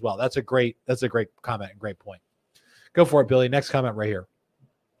certainly is as well. That's a great comment and great point. Go for it, Billy. Next comment right here.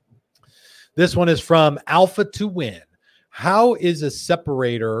 This one is from Alpha to Win. How is a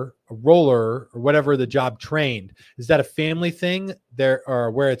separator, a roller, or whatever the job trained? Is that a family thing there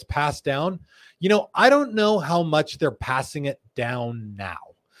or where it's passed down? You know, I don't know how much they're passing it down now.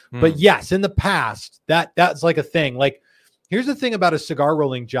 But yes, in the past, that's like a thing. Like, here's the thing about a cigar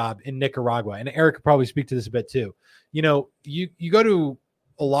rolling job in Nicaragua, and Eric could probably speak to this a bit too. You know, you go to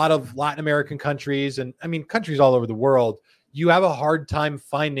a lot of Latin American countries, and I mean, countries all over the world, you have a hard time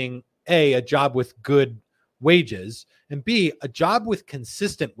finding a job with good wages, and B, a job with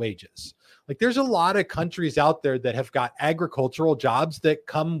consistent wages. Like there's a lot of countries out there that have got agricultural jobs that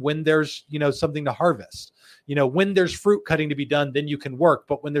come when there's, something to harvest. When there's fruit cutting to be done, then you can work.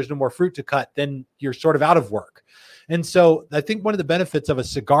 But when there's no more fruit to cut, then you're sort of out of work. And so I think one of the benefits of a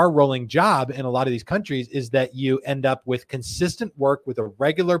cigar rolling job in a lot of these countries is that you end up with consistent work with a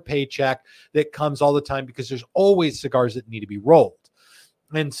regular paycheck that comes all the time, because there's always cigars that need to be rolled.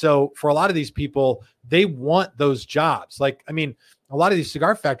 And so for a lot of these people, they want those jobs. Like, I mean, a lot of these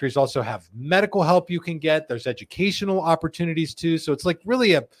cigar factories also have medical help you can get. There's educational opportunities too. So it's like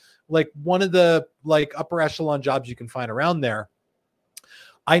really one of the upper echelon jobs you can find around there.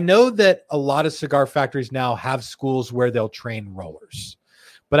 I know that a lot of cigar factories now have schools where they'll train rollers,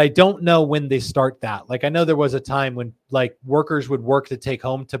 but I don't know when they start that. Like I know there was a time when workers would work to take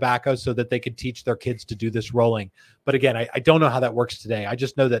home tobacco so that they could teach their kids to do this rolling. But again, I don't know how that works today. I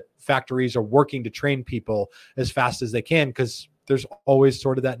just know that factories are working to train people as fast as they can, because there's always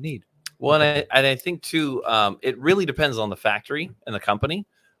sort of that need. Well, and I think too, it really depends on the factory and the company.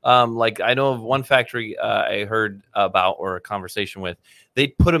 I know of one factory I heard about, or a conversation with, they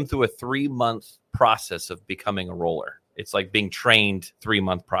put them through a 3-month process of becoming a roller. It's like being trained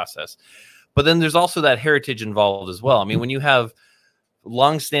 3-month process. But then there's also that heritage involved as well. I mean, when you have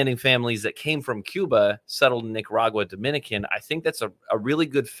longstanding families that came from Cuba, settled in Nicaragua, Dominican, I think that's a really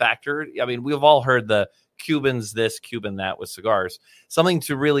good factor. I mean, we've all heard the Cubans this, Cuban that with cigars. Something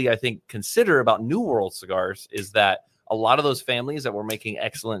to really, I think, consider about New World cigars is that a lot of those families that were making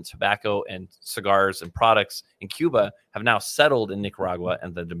excellent tobacco and cigars and products in Cuba have now settled in Nicaragua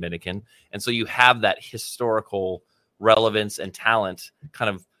and the Dominican. And so you have that historical relevance and talent kind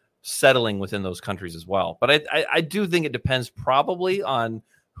of settling within those countries as well. But I do think it depends probably on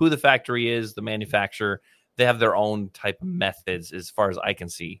who the factory is, the manufacturer. They have their own type of methods, as far as I can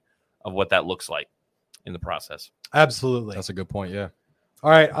see, of what that looks like in the process. Absolutely. That's a good point. Yeah. All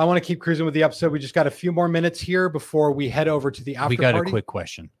right. I want to keep cruising with the episode. We just got a few more minutes here before we head over to the after We got party. a quick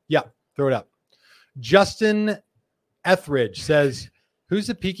question. Yeah. Throw it up. Justin Etheridge says, who's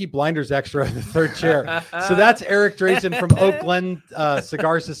the Peaky Blinders extra in the third chair? So that's Eric Drazen from Oak Glen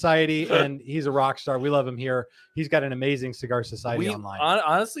Cigar Society, and he's a rock star. We love him here. He's got an amazing Cigar Society online.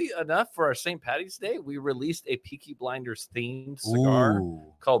 Honestly enough, for our St. Patty's Day, we released a Peaky Blinders themed cigar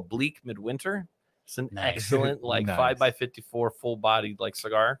called Bleak Midwinter. It's an excellent, nice. 5x54 full bodied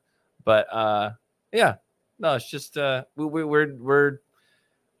cigar. But yeah, no, it's just we're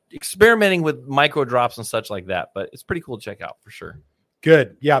experimenting with micro drops and such like that. But it's pretty cool to check out for sure.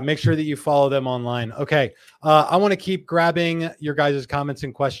 Good. Yeah. Make sure that you follow them online. Okay. I want to keep grabbing your guys' comments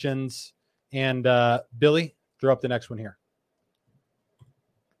and questions. And Billy, throw up the next one here.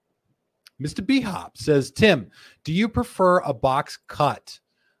 Mr. B-Hop says, Tim, do you prefer a box cut?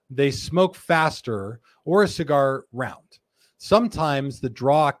 They smoke faster, or a cigar round? Sometimes the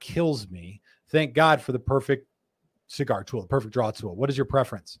draw kills me. Thank God for the perfect cigar tool, the perfect draw tool. What is your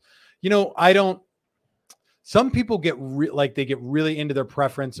preference? I don't. Some people get they get really into their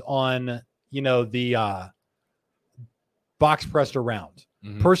preference on the box pressed or round.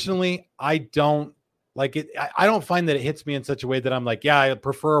 Mm-hmm. Personally, I don't like it. I don't find that it hits me in such a way that I'm like, yeah, I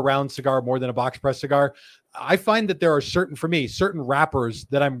prefer a round cigar more than a box pressed cigar. I find that there are certain wrappers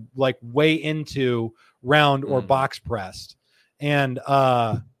that I'm way into round or box pressed. And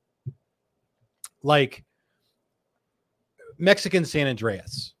Mexican San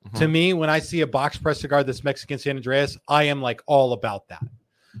Andreas. Mm-hmm. To me, when I see a box press cigar that's Mexican San Andreas, I am all about that.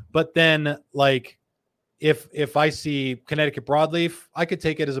 But then if I see Connecticut broadleaf, I could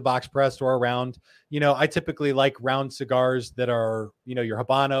take it as a box pressed or a round. I typically like round cigars that are, your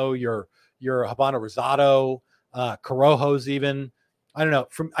Habano, your Habano Rosado, Corojos even. I don't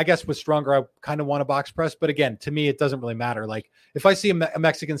know. I guess with stronger, I kind of want a box press. But again, to me, it doesn't really matter. If I see a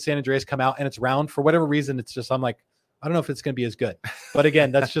Mexican San Andreas come out and it's round, for whatever reason, it's just, I'm like, I don't know if it's going to be as good. But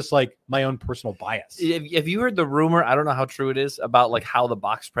again, that's just my own personal bias. Have you heard the rumor? I don't know how true it is about how the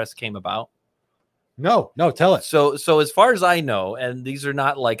box press came about. No, tell it. So as far as I know, and these are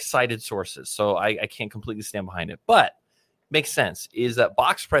not cited sources, so I can't completely stand behind it, but makes sense, is that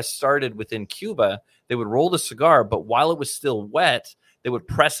box press started within Cuba. They would roll the cigar, but while it was still wet, they would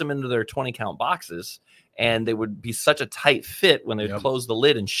press them into their 20 count boxes, and they would be such a tight fit when they'd close the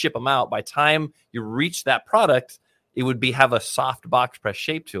lid and ship them out. By time you reach that product, it would have a soft box press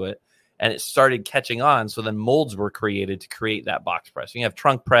shape to it, and it started catching on. So then molds were created to create that box press. You have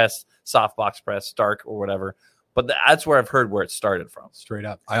trunk press, soft box press, stark, or whatever. But that's where I've heard where it started from. Straight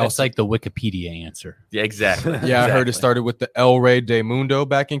up. I That's also like the Wikipedia answer. Yeah, exactly. I heard it started with the El Rey de Mundo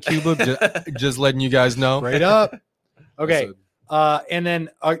back in Cuba. Just letting you guys know. Straight up. Okay. So- And then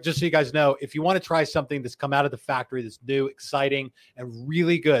just so you guys know, if you want to try something that's come out of the factory that's new, exciting, and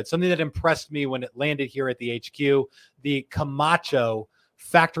really good, something that impressed me when it landed here at the HQ, the Camacho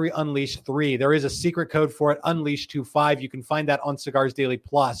Factory Unleashed 3. There is a secret code for it, Unleashed 25. You can find that on Cigars Daily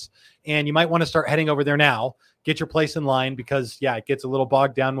Plus. And you might want to start heading over there now. Get your place in line because, it gets a little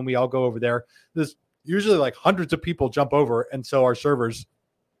bogged down when we all go over there. There's usually like hundreds of people jump over. And so our servers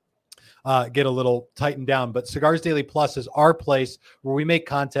get a little tightened down. But Cigars Daily Plus is our place where we make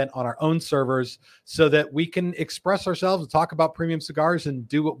content on our own servers so that we can express ourselves and talk about premium cigars and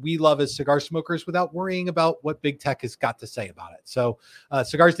do what we love as cigar smokers without worrying about what big tech has got to say about it. So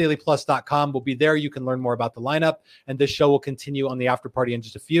cigarsdailyplus.com will be there. You can learn more about the lineup, and this show will continue on the after party in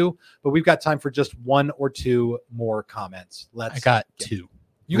just a few, but we've got time for just one or two more comments. I got two.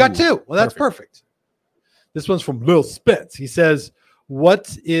 You got two. Well, that's perfect. This one's from Lil Spitz. He says,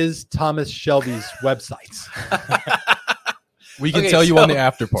 what is Thomas Shelby's website? We can tell you on the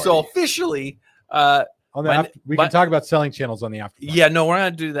after party. So officially, We can talk about selling channels on the after party. yeah, no, we're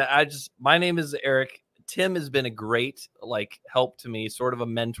not gonna do that. My name is Eric. Tim has been a great help to me, sort of a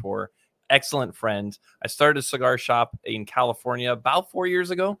mentor, excellent friend. I started a cigar shop in California about 4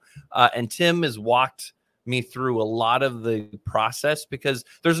 years ago, and Tim has walked me through a lot of the process because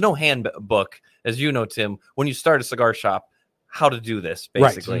there's no handbook, as you know, Tim, when you start a cigar shop, how to do this,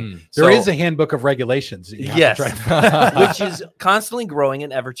 basically. Right. There is a handbook of regulations. That you have to try. Which is constantly growing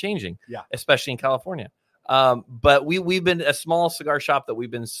and ever changing, especially in California. But we've been a small cigar shop that we've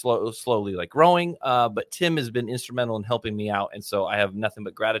been slowly growing. But Tim has been instrumental in helping me out. And so I have nothing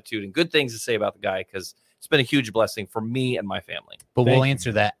but gratitude and good things to say about the guy because it's been a huge blessing for me and my family. But we'll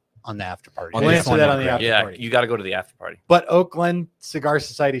answer that on the after party. We'll answer that on the after party. Yeah, you got to go to the after party. But Oak Glen Cigar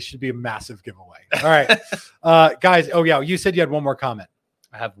Society should be a massive giveaway. All right. Guys. Oh, yeah. You said you had one more comment.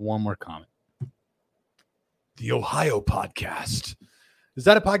 I have one more comment. The Ohio podcast. Is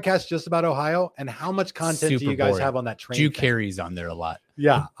that a podcast just about Ohio? And how much content do you guys have on that train? Drew Carey's on there a lot.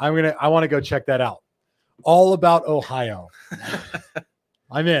 Yeah. I want to go check that out. All about Ohio.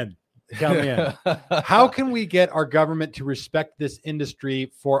 I'm in. Count me in. How can we get our government to respect this industry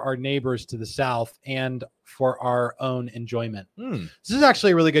for our neighbors to the south and for our own enjoyment? This is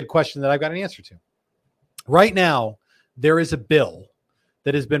actually a really good question that I've got an answer to. Right now, there is a bill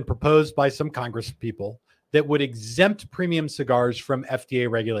that has been proposed by some Congress people that would exempt premium cigars from FDA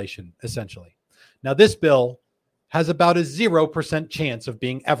regulation, essentially. Now, this bill has about a 0% chance of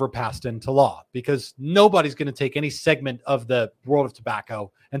being ever passed into law because nobody's going to take any segment of the world of tobacco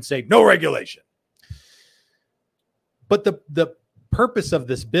and say no regulation. But the purpose of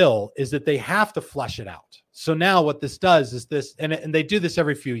this bill is that they have to flesh it out. So now what this does is this, and they do this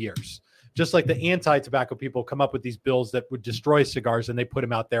every few years, just like the anti-tobacco people come up with these bills that would destroy cigars and they put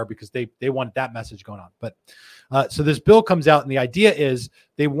them out there because they want that message going on. But so this bill comes out and the idea is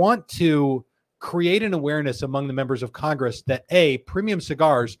they want to create an awareness among the members of Congress that premium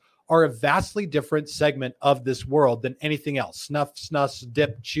cigars are a vastly different segment of this world than anything else. Snuff, snus,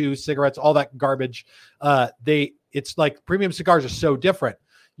 dip, chew, cigarettes, all that garbage. It's like premium cigars are so different.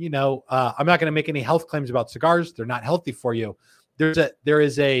 I'm not going to make any health claims about cigars. They're not healthy for you. There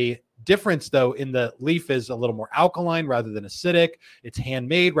is a difference though in the leaf is a little more alkaline rather than acidic. It's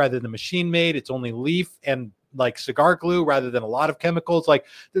handmade rather than machine made. It's only leaf and cigar glue rather than a lot of chemicals.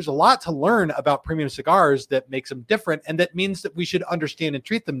 There's a lot to learn about premium cigars that makes them different. And that means that we should understand and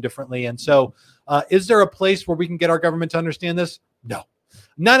treat them differently. And so is there a place where we can get our government to understand this? No,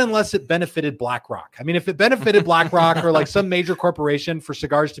 not unless it benefited BlackRock. I mean, if it benefited BlackRock or some major corporation for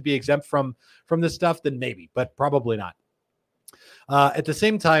cigars to be exempt from this stuff, then maybe, but probably not. At the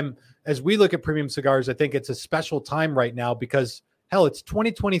same time, as we look at premium cigars, I think it's a special time right now because hell, it's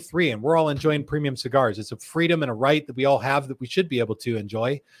 2023 and we're all enjoying premium cigars. It's a freedom and a right that we all have that we should be able to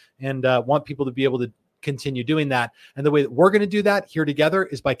enjoy and want people to be able to continue doing that. And the way that we're going to do that here together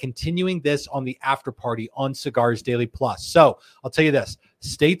is by continuing this on the after party on Cigars Daily Plus. So I'll tell you this,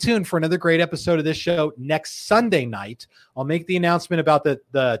 stay tuned for another great episode of this show next Sunday night. I'll make the announcement about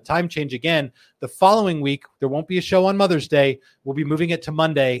the time change again. The following week, there won't be a show on Mother's Day. We'll be moving it to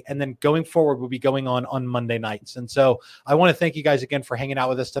Monday. And then going forward, we'll be going on Monday nights. And so I want to thank you guys again for hanging out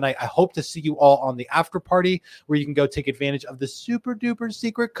with us tonight. I hope to see you all on the after party where you can go take advantage of the super duper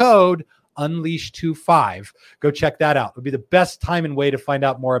secret code Unleash 25. Go check that out. It'll be the best time and way to find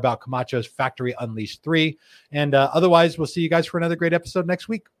out more about Camacho's Factory Unleash 3. And otherwise, we'll see you guys for another great episode next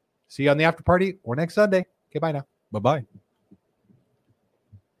week. See you on the after party or next Sunday. Okay, bye now. Bye-bye.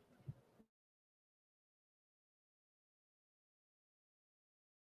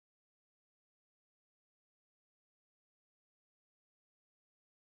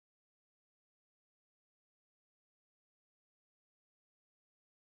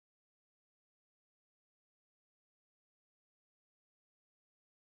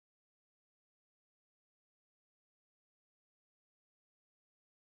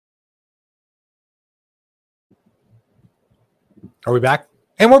 Are we back?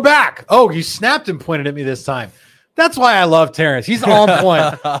 And we're back. Oh, you snapped and pointed at me this time. That's why I love Terrence. He's on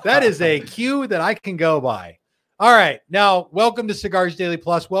point. That is a cue that I can go by. All right. Now, welcome to Cigars Daily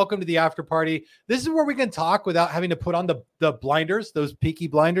Plus. Welcome to the after party. This is where we can talk without having to put on the blinders, those peaky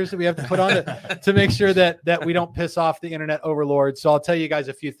blinders that we have to put on to make sure that we don't piss off the internet overlords. So I'll tell you guys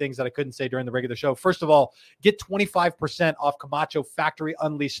a few things that I couldn't say during the regular show. First of all, get 25% off Camacho Factory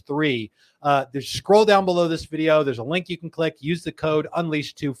Unleashed 3. There's scroll down below this video. There's a link you can click. Use the code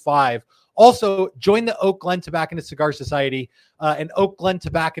Unleashed25. Also, join the Oak Glen Tobacconist Cigar Society and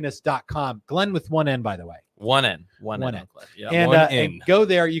oakglentobacconist.com. Glen with one N, by the way. One N. Yeah. And go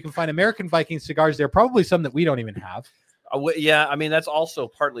there. You can find American Viking cigars there. Probably some that we don't even have. Yeah, I mean, that's also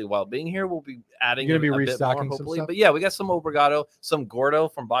partly while being here. We'll be adding You're gonna be a restocking bit more, some hopefully. stuff? But yeah, we got some Obrigado, some Gordo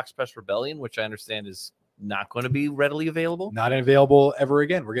from Box Press Rebellion, which I understand is not going to be readily available. Not available ever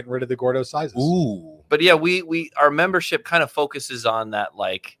again. We're getting rid of the Gordo sizes. Ooh. But yeah, we our membership kind of focuses on that.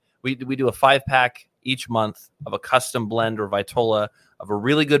 Like we do a 5-pack each month of a custom blend or Vitola of a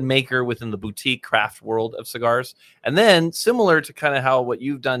really good maker within the boutique craft world of cigars. And then similar to kind of how what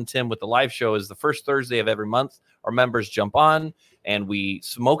you've done, Tim, with the live show is the first Thursday of every month, our members jump on and we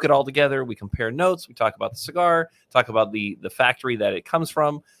smoke it all together. We compare notes. We talk about the cigar, talk about the factory that it comes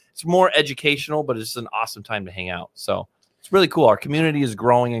from. It's more educational, but it's an awesome time to hang out. So it's really cool. Our community is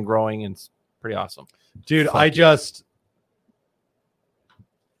growing and growing, and it's pretty awesome. Dude, I just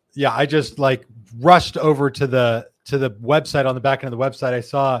like rushed over to the website. On the back end of the website, I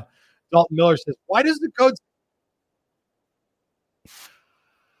saw Dalton Miller says, why does the code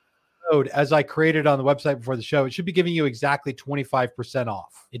as I created on the website before the show, it should be giving you exactly 25%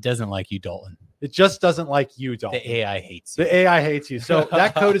 off. It doesn't like you, Dalton. It just doesn't like you, Dalton. The AI hates you. The AI hates you. So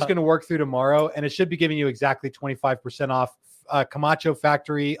that code is going to work through tomorrow, and it should be giving you exactly 25% off. Camacho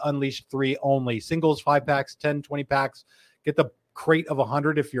Factory Unleashed 3 only. Singles, 5-packs, 10, 20 packs. Get the crate of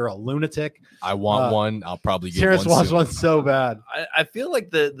 100 if you're a lunatic. I want one. I'll probably get Terrence one. wants one so bad. I feel like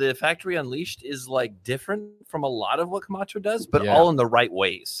the Factory Unleashed is like different from a lot of what Camacho does, but all in the right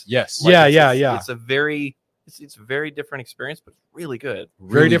ways. Yes. Like It's a very different experience, but really good.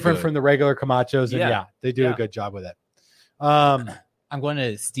 Very different from the regular Camachos. And they do a good job with it. I'm going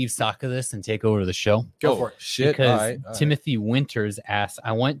to Steve Saka this and take over the show. Go for it. Shit. Because All right. Timothy Winters asks,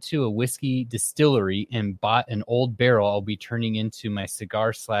 I went to a whiskey distillery and bought an old barrel I'll be turning into my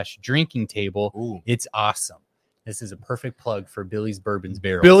cigar/drinking table. Ooh. It's awesome. This is a perfect plug for Billy's Bourbon's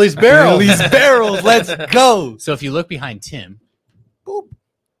Barrel. Billy's Barrel. Billy's Barrels. Let's go. So if you look behind Tim, boop,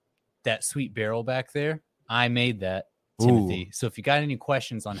 that sweet barrel back there, I made that, Timothy. So if you got any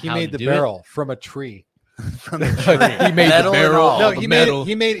questions on He how made to the do barrel from a tree. from a tree. He made Metal the and barrel. all. No,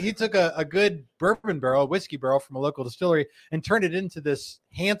 the he took a good bourbon barrel, whiskey barrel from a local distillery and turned it into this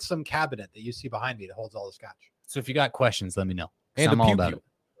handsome cabinet that you see behind me that holds all the scotch. So if you got questions, let me know. 'Cause And I'm a all pew about pew. it.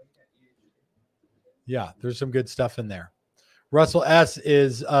 Yeah, there's some good stuff in there. Russell S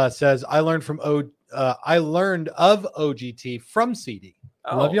says I learned of OGT from CD.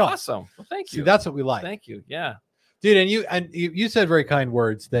 Oh, Love y'all. awesome. Well, thank See, you. that's what we like. Thank you. Yeah. Dude, and you said very kind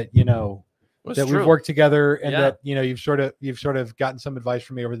words that It's that true. we've worked together and Yeah. that you've sort of gotten some advice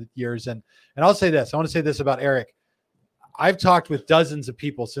from me over the years. And I'll say this. I want to say this about Eric. I've talked with dozens of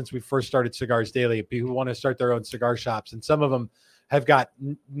people since we first started Cigars Daily, people who want to start their own cigar shops, and some of them have got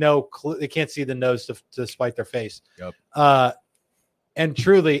no clue. They can't see the nose to spite their face. Yep. And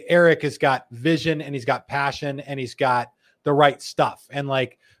truly, Eric has got vision and he's got passion and he's got the right stuff. And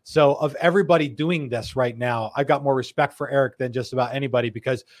so of everybody doing this right now, I've got more respect for Eric than just about anybody,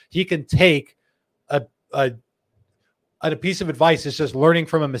 because he can take a piece of advice is just learning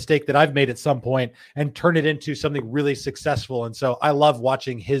from a mistake that I've made at some point and turn it into something really successful. And so I love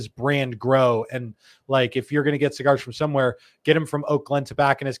watching his brand grow. And if you're going to get cigars from somewhere, get them from Oak Glen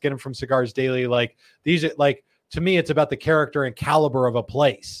Tobacconist, get them from Cigars Daily. These are to me, it's about the character and caliber of a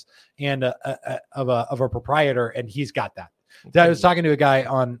place and of a proprietor. And he's got that. I was talking to a guy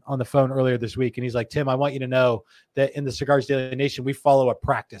on the phone earlier this week, and he's like, Tim, I want you to know that in the Cigars Daily Nation, we follow a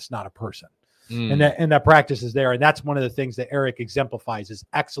practice, not a person. And that practice is there. And that's one of the things that Eric exemplifies is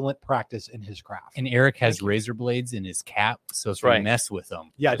excellent practice in his craft. And Eric has razor blades in his cap, so if you right. mess with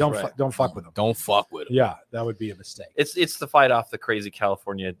them. Yeah, don't right. don't fuck with him. Don't fuck with him. Yeah, that would be a mistake. It's the fight off the crazy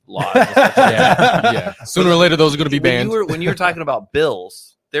California laws. Yeah. Sooner or later, those are going to be banned. When you were talking about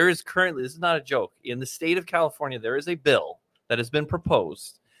bills, there is currently, this is not a joke, in the state of California, there is a bill that has been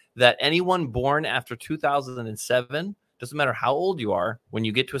proposed that anyone born after 2007, doesn't matter how old you are, when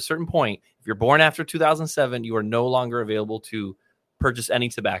you get to a certain point, if you're born after 2007, you are no longer available to purchase any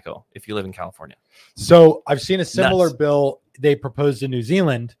tobacco if you live in California. So I've seen a similar Nuts. bill they proposed in New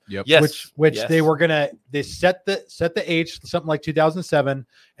Zealand, Yep. Yes. which Yes. they set the age something like 2007,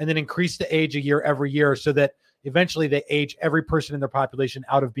 and then increase the age a year every year, so that eventually they age every person in their population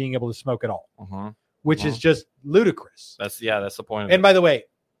out of being able to smoke at all, which is just ludicrous. That's the point. Of And it. by the way,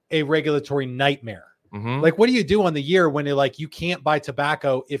 a regulatory nightmare. Mhm. Like, what do you do on the year when you're like, you can't buy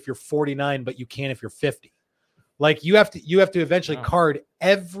tobacco if you're 49, but you can if you're 50? Like, you have to eventually Yeah. card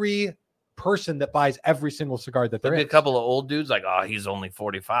every person that buys every single cigar that there There'd be is. a couple of old dudes like, oh, he's only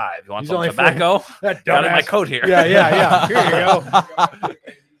 45. You want He's some only tobacco? That Got it in my dumbass. coat here. Yeah. Here you go.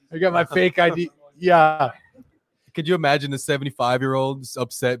 I got my fake ID. Yeah. Could you imagine a 75-year-old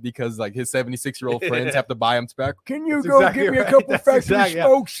upset because like his 76-year-old friends have to buy him tobacco? Can you That's go exactly give me a right. couple That's factory exactly- yeah.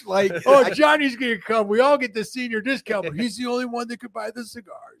 smokes? Like, Oh, Johnny's gonna come. We all get the senior discount, but he's the only one that could buy the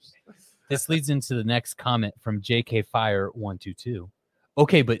cigars. This leads into the next comment from JK Fire 122.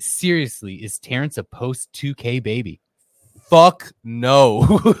 Okay, but seriously, is Terrence a post 2K baby? fuck no.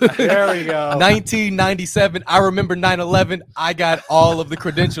 There we go. 1997. I remember 9/11. I got all of the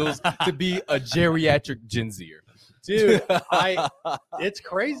credentials to be a geriatric Gen Zer. Dude, it's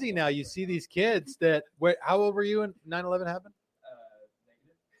crazy now. You see these kids that how old were you when 9/11 happened?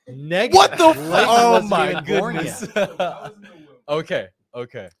 Negative. What the? Layton Oh wasn't my even born goodness. yet.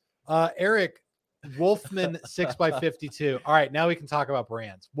 Okay. Eric Wolfman 6x52. All right, now we can talk about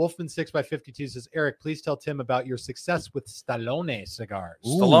brands. Wolfman 6x52 says, Eric, please tell Tim about your success with Stallone cigars.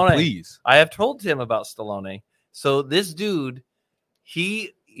 Ooh, Stallone. please. I have told Tim about Stallone. So this dude, he's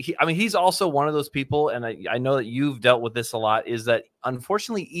also one of those people, and I know that you've dealt with this a lot, is that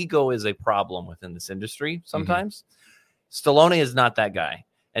unfortunately ego is a problem within this industry sometimes. Stallone is not that guy.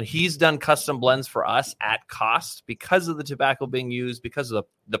 And he's done custom blends for us at cost because of the tobacco being used, because of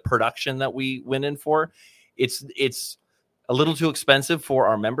the production that we went in for. It's a little too expensive for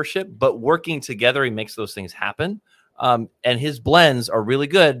our membership, but working together, he makes those things happen. And his blends are really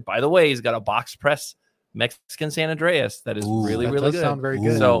good. By the way, he's got a box press Mexican San Andreas that is really That really does good. sound very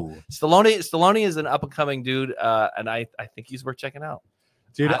good. So Stallone is an up and coming dude, and I think he's worth checking out.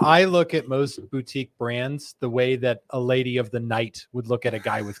 Dude, I look at most boutique brands the way that a lady of the night would look at a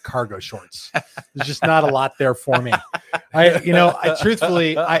guy with cargo shorts. There's just not a lot there for me.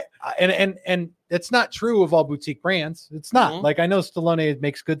 Truthfully, and it's not true of all boutique brands. It's not. Mhm. Like, I know Stallone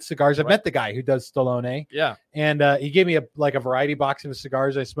makes good cigars. I've Right. met the guy who does Stallone, Yeah. and he gave me a variety box of his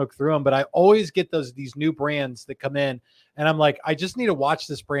cigars. I smoked through them, but I always get these new brands that come in, and I'm like, I just need to watch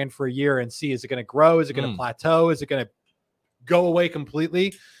this brand for a year and see, is it going to grow? Is it going to plateau? Is it going to go away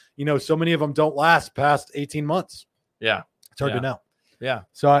completely? So many of them don't last past 18 months. Yeah. It's hard to know. Yeah.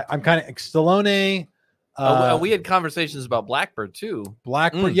 So I'm kind of Stallone. We had conversations about Blackbird too.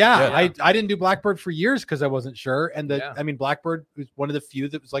 Blackbird. yeah. I didn't do Blackbird for years because I wasn't sure. And Yeah. Blackbird was one of the few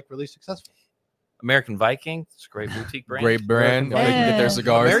that was like really successful. American Viking, it's a great boutique brand. Great brand. American They can get their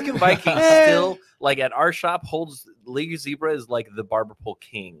cigars. American Viking still, like at our shop, holds Liga Zebra is like the barber pole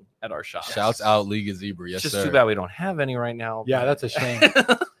king at our shop. Shouts out Liga Zebra. Yes, It's just sir. too bad we don't have any right now. Yeah, but- that's a shame.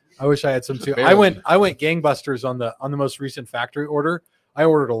 I wish I had some too. Barely. I went gangbusters on the most recent factory order. I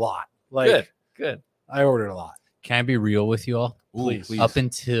ordered a lot. Good. I ordered a lot. Can I be real with you all? Ooh, please. Up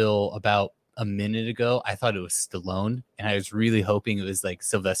until about a minute ago, I thought it was Stallone, and I was really hoping it was like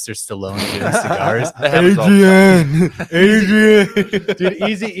Sylvester Stallone doing cigars. That happens all the time. Adrian. Dude,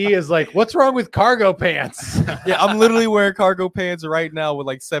 Easy E is like, what's wrong with cargo pants? Yeah, I'm literally wearing cargo pants right now with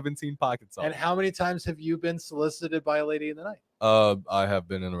like 17 pockets on. And how many times have you been solicited by a lady in the night? I have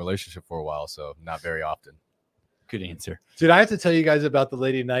been in a relationship for a while, so not very often. Good answer. Dude, I have to tell you guys about the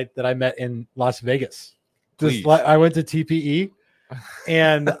lady night that I met in Las Vegas. Please. I went to TPE,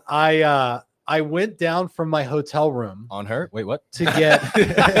 and I went down from my hotel room On her? Wait, what? to get.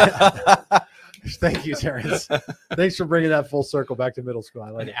 Thank you, Terrence. Thanks for bringing that full circle back to middle school. I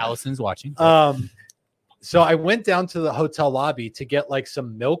like And it. Allison's watching. So I went down to the hotel lobby to get like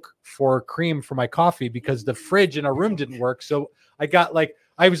some milk for cream for my coffee because the fridge in our room didn't work. So I got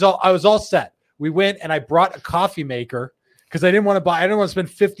I was all set. We went and I brought a coffee maker because I didn't want to spend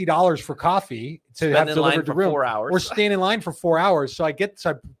 $50 for coffee to Been have in delivered line to for room. 4 hours. We're staying in line for 4 hours. So I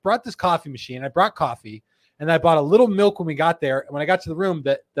brought this coffee machine. I brought coffee and I bought a little milk when we got there. And when I got to the room,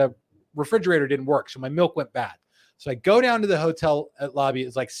 the refrigerator didn't work. So my milk went bad. So I go down to the hotel lobby.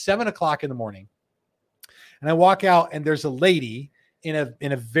 It's like 7:00 in the morning. And I walk out and there's a lady in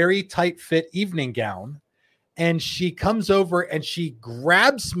a very tight fit evening gown. And she comes over and she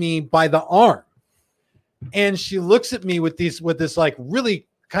grabs me by the arm. And she looks at me with this like really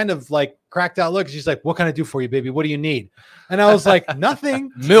kind of like cracked out look. She's like, "What can I do for you, baby? What do you need?" And I was like,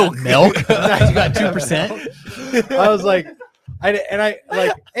 "Nothing." Milk. Milk. You got 2%. I was like,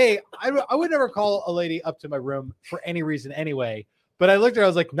 I would never call a lady up to my room for any reason anyway. But I looked at her, I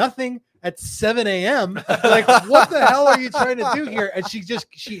was like, nothing at 7 a.m. Like, what the hell are you trying to do here? And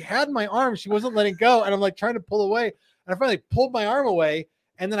she had my arm. She wasn't letting go. And I'm like trying to pull away. And I finally pulled my arm away.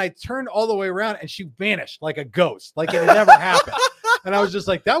 And then I turned all the way around and she vanished like a ghost. Like it had never happened. And I was just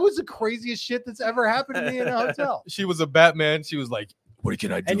like, that was the craziest shit that's ever happened to me in a hotel. She was a Batman. She was like, what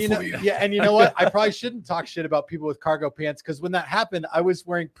can I do for you? Yeah, and you know what? I probably shouldn't talk shit about people with cargo pants because when that happened, I was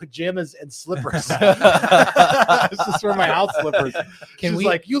wearing pajamas and slippers. I was just wearing my house slippers. She's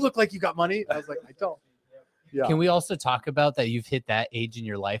like, you look like you got money. I was like, I don't. Yeah. Can we also talk about that you've hit that age in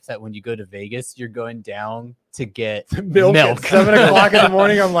your life that when you go to Vegas, you're going down to get milk at 7 o'clock in the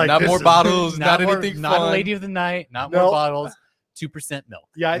morning? I'm like, not more bottles, not more, anything not fun. a lady of the night, not more bottles, 2% milk.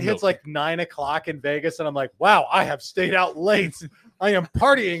 Yeah, it hits like 9 o'clock in Vegas, and I'm like, wow, I have stayed out late. I am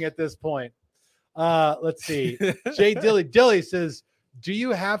partying at this point. Let's see. Jay Dilly says, do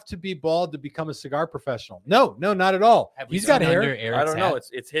you have to be bald to become a cigar professional? No, not at all. He's got hair. I don't know.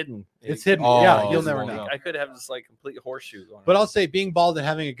 It's hidden. It's hidden. Oh, yeah, you'll never know. I could have this like complete horseshoe going. But I'll say being bald and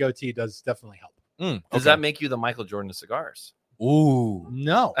having a goatee does definitely help. Does that make you the Michael Jordan of cigars? Ooh.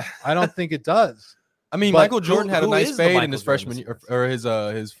 No, I don't think it does. I mean, But Michael Jordan had a who nice is the fade in Michael his Jordan freshman of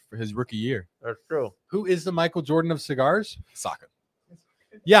year or his rookie year. That's true. Who is the Michael Jordan of cigars? Soccer.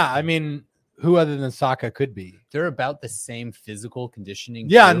 Yeah, I mean, who other than Saka could be? They're about the same physical conditioning.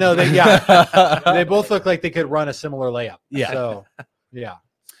 Yeah, too. no, they both look like they could run a similar layup. Yeah. So, yeah.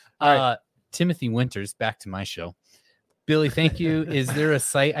 All right. Timothy Winters, back to my show. Billy, thank you. Is there a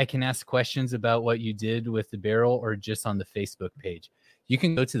site I can ask questions about what you did with the barrel or just on the Facebook page? You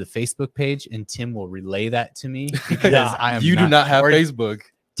can go to the Facebook page and Tim will relay that to me because I am You do not have Facebook.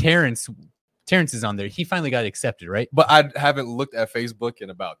 Terrence is on there. He finally got accepted, right? But I haven't looked at Facebook in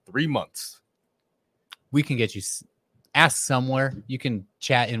about 3 months. We can get you ask somewhere. You can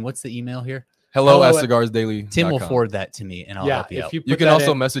chat in. What's the email here? Hello at cigarsdaily. Tim will forward that to me and I'll help you out. You can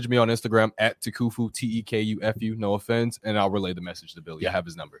also message me on Instagram at Tekufu, Tekufu, no offense, and I'll relay the message to Billy. I have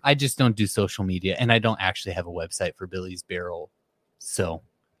his number. I just don't do social media and I don't actually have a website for Billy's Barrel. So,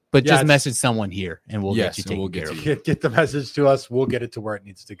 but just message someone here and we'll get you taken care of. Get the message to us. We'll get it to where it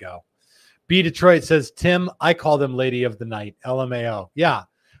needs to go. B Detroit says, Tim, I call them Lady of the Night. LMAO. Yeah.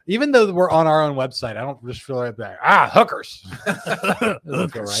 Even though we're on our own website, I don't just feel like that. Hookers.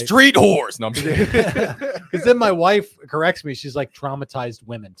 Right. Street whores. No, I'm kidding. Because then my wife corrects me. She's like, traumatized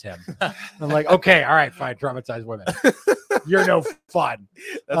women, Tim. I'm like, okay, all right, fine. Traumatized women. You're no fun.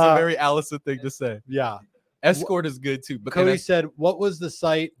 That's a very Allison thing to say. Yeah. Escort is good too. But Cody said, what was the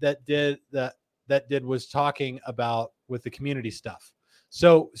site that was talking about with the community stuff?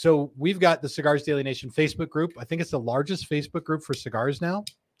 So we've got the Cigars Daily Nation Facebook group. I think it's the largest Facebook group for cigars now.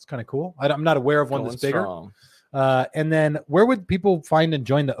 It's kind of cool. I'm not aware of one that's bigger. And then where would people find and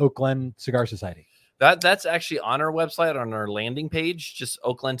join the Oak Glen Cigar Society? That's actually on our website, on our landing page, just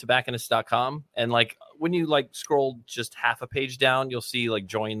oaklandtobacconist.com. And like when you like scroll just half a page down, you'll see like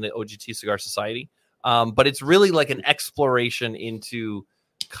join the OGT Cigar Society. But it's really like an exploration into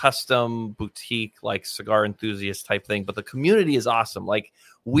custom boutique, like cigar enthusiast type thing. But the community is awesome. Like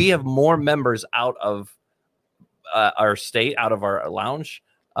we have more members out of our state, out of our lounge,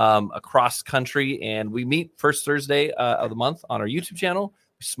 across country. And we meet first Thursday of the month on our YouTube channel.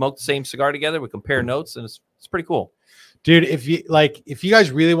 We smoke the same cigar together. We compare notes and it's pretty cool. Dude, if you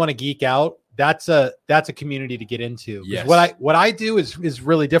guys really want to geek out, that's a community to get into. Yes. What I do is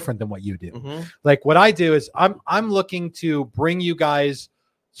really different than what you do. Mm-hmm. Like what I do is I'm looking to bring you guys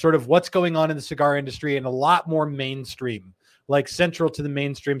sort of what's going on in the cigar industry and a lot more mainstream, like central to the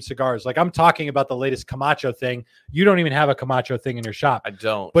mainstream cigars. Like I'm talking about the latest Camacho thing. You don't even have a Camacho thing in your shop. I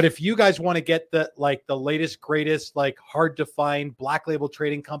don't. But if you guys want to get the latest, greatest, like hard to find Black Label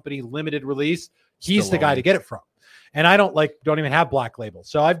Trading Company limited release, he's the guy to get it from. And I don't even have Black Label.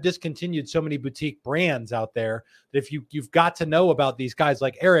 So I've discontinued so many boutique brands out there that if you've got to know about these guys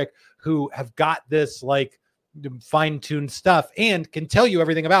like Eric, who have got this like fine-tuned stuff and can tell you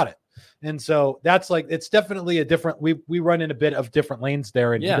everything about it. And so that's like, it's definitely a different, we run in a bit of different lanes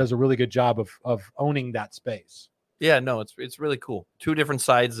there, and he does a really good job of owning that space. Yeah, no, it's really cool. Two different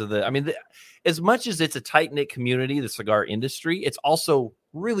sides of as much as it's a tight-knit community, the cigar industry, it's also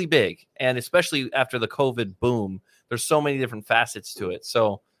really big. And especially after the COVID boom, there's so many different facets to it.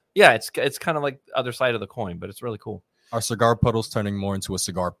 So yeah, it's kind of like the other side of the coin, but it's really cool. Our cigar puddle's turning more into a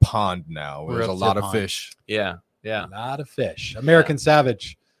cigar pond now. There's a lot of fish. Yeah. A lot of fish. American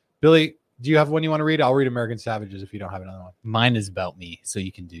Savage. Billy, Do you have one you want to read? I'll read American Savages if you don't have another one. Mine is about me, so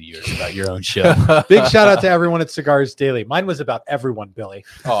you can do yours about your own show. Big shout out to everyone at Cigars Daily. Mine was about everyone, Billy.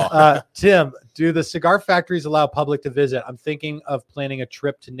 Tim, do the cigar factories allow public to visit? I'm thinking of planning a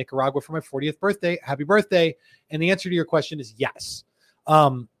trip to Nicaragua for my 40th birthday. Happy birthday. And the answer to your question is yes.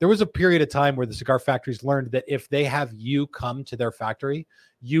 There was a period of time where the cigar factories learned that if they have you come to their factory,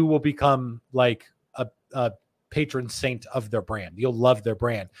 you will become like a patron saint of their brand. You'll love their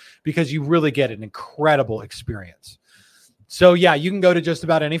brand because you really get an incredible experience. So yeah, you can go to just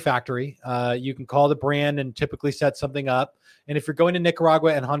about any factory. You can call the brand and typically set something up. And if you're going to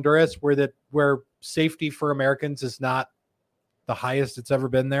Nicaragua and Honduras, where safety for Americans is not the highest it's ever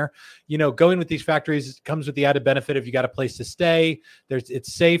been there, going with these factories comes with the added benefit of you got a place to stay.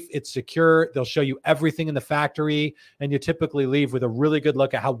 It's safe, it's secure. They'll show you everything in the factory, and you typically leave with a really good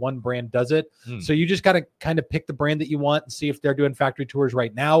look at how one brand does it. So you just got to kind of pick the brand that you want and see if they're doing factory tours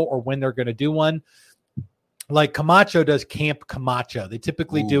right now or when they're going to do one. Like Camacho does Camp Camacho. They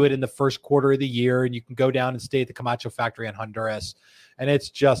typically do it in the first quarter of the year, and you can go down and stay at the Camacho factory in Honduras. And it's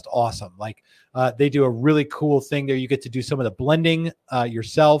just awesome. Like they do a really cool thing there. You get to do some of the blending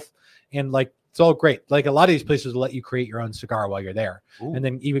yourself. And like, it's all great. Like a lot of these places will let you create your own cigar while you're there. And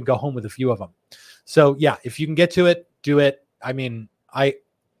then even go home with a few of them. So yeah, if you can get to it, do it. I mean, I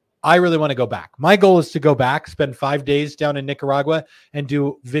really want to go back. My goal is to go back, spend 5 days down in Nicaragua and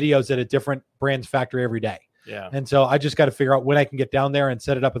do videos at a different brand's factory every day. Yeah. And so I just got to figure out when I can get down there and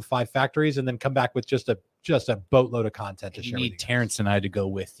set it up with 5 factories and then come back with just a boatload of content to share. You need Terrence and I to go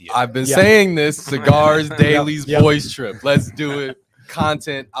with you. I've been saying this, Cigars Daily's boys trip. Let's do it.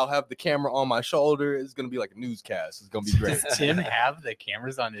 Content. I'll have the camera on my shoulder. It's going to be like a newscast. It's going to be great. Does Tim have the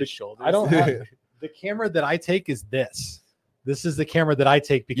cameras on his shoulders? I don't have the camera that I take is this. This is the camera that I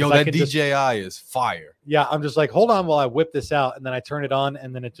take because that DJI is fire. Yeah, I'm just like, hold on while I whip this out, and then I turn it on,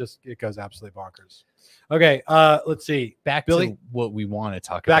 and then it goes absolutely bonkers. Okay, let's see. Back Billy, to what we want to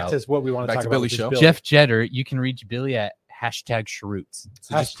talk about. Back to what we want to talk about. Billy's show. Billy. Jeff Jetter, you can reach Billy at #Shroots.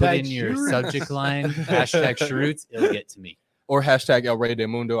 So just put in your Shroots. subject line, #Shroots. It'll get to me. Or #El Rey de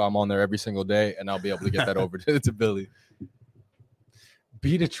Mundo. I'm on there every single day, and I'll be able to get that over to Billy.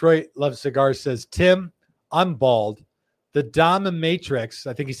 B Detroit Love Cigars says, Tim, I'm bald. The Dominatrix,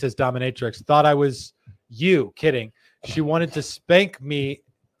 I think he says Dominatrix, thought I was you. Kidding. She wanted to spank me.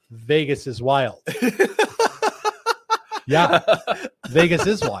 Vegas is wild. Yeah, Vegas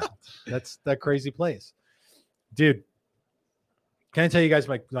is wild. That's that crazy place. Dude, can I tell you guys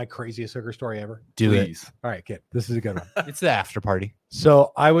my craziest hooker story ever? Please. All right, kid. This is a good one. It's the after party.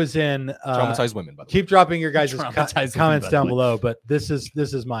 So I was in Traumatized women, by the way. keep dropping your guys' Traumatized comments women, by down the way. below, but this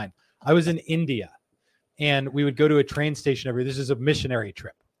is mine. I was in India, and we would go to a train station this is a missionary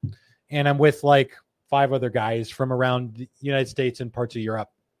trip, and I'm with like 5 other guys from around the United States and parts of Europe.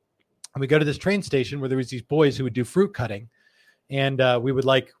 And we go to this train station where there was these boys who would do fruit cutting, and we would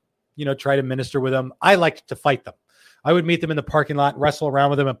try to minister with them. I liked to fight them. I would meet them in the parking lot, wrestle around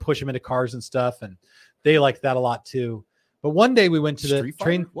with them, and push them into cars and stuff. And they liked that a lot too. But one day we went to the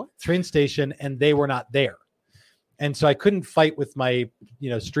train station, and they were not there. And so I couldn't fight with my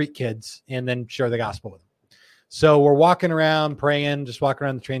street kids and then share the gospel with them. So we're walking around praying, just walking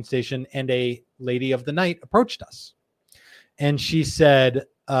around the train station, and a lady of the night approached us. And she said,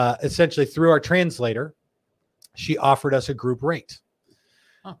 essentially through our translator, she offered us a group rate.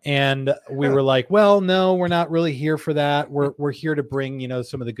 Huh. And we were like, well, no, we're not really here for that. We're here to bring,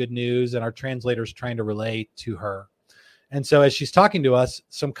 some of the good news, and our translator's trying to relate to her. And so as she's talking to us,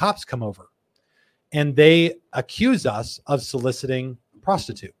 some cops come over and they accuse us of soliciting a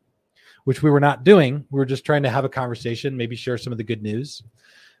prostitute, which we were not doing. We were just trying to have a conversation, maybe share some of the good news.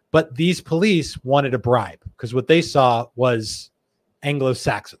 But these police wanted a bribe because what they saw was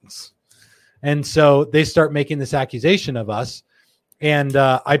Anglo-Saxons. And so they start making this accusation of us. And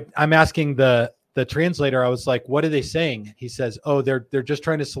I'm asking the translator, I was like, what are they saying? He says, oh, they're just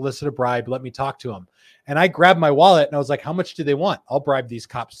trying to solicit a bribe. Let me talk to them. And I grabbed my wallet and I was like, how much do they want? I'll bribe these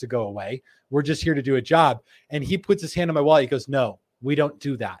cops to go away. We're just here to do a job. And he puts his hand on my wallet. He goes, no, we don't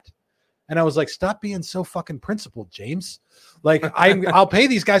do that. And I was like, stop being so fucking principled, James. Like I'll pay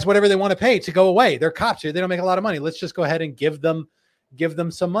these guys whatever they want to pay to go away. They're cops here. They don't make a lot of money. Let's just go ahead and give them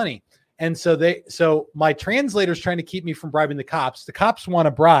some money. And so my translator's trying to keep me from bribing the cops. The cops want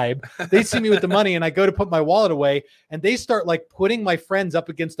to bribe. They see me with the money, and I go to put my wallet away, and they start like putting my friends up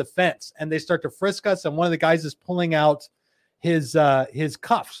against the fence, and they start to frisk us. And one of the guys is pulling out his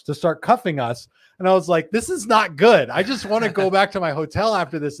cuffs to start cuffing us. And I was like, this is not good. I just want to go back to my hotel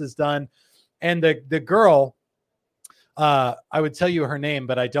after this is done. And the girl, I would tell you her name,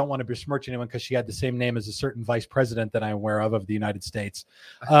 but I don't want to besmirch anyone because she had the same name as a certain vice president that I'm aware of the United States.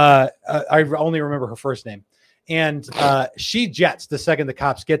 I only remember her first name. And she jets the second the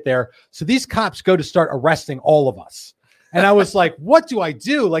cops get there. So these cops go to start arresting all of us. And I was like, what do I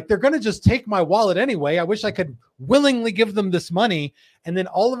do? Like, they're going to just take my wallet anyway. I wish I could willingly give them this money. And then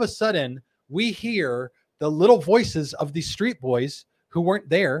all of a sudden, we hear the little voices of these street boys who weren't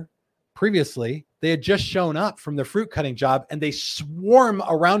there previously. They had just shown up from their fruit cutting job, and they swarm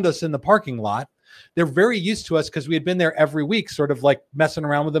around us in the parking lot. They're very used to us because we had been there every week, sort of like messing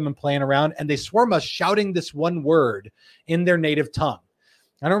around with them and playing around. And they swarm us shouting this one word in their native tongue.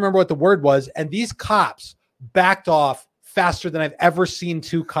 I don't remember what the word was. And these cops backed off faster than I've ever seen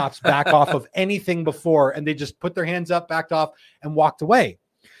two cops back off of anything before. And they just put their hands up, backed off, and walked away.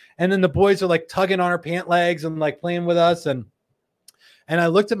 And then the boys are like tugging on our pant legs and like playing with us. And I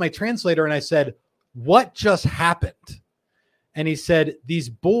looked at my translator and I said, what just happened? And he said, these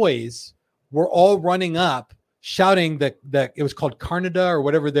boys were all running up shouting that it was called Kannada or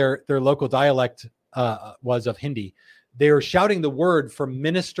whatever their local dialect was of Hindi. They were shouting the word for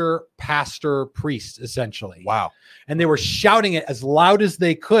minister, pastor, priest, essentially. Wow. And they were shouting it as loud as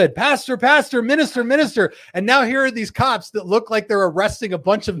they could. Pastor, pastor, minister, minister. And now here are these cops that look like they're arresting a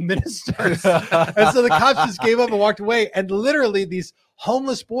bunch of ministers. And so the cops just gave up and walked away. And literally these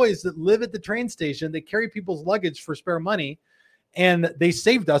homeless boys that live at the train station, they carry people's luggage for spare money. And they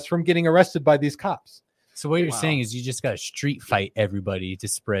saved us from getting arrested by these cops. So what you're saying is you just got to street fight everybody to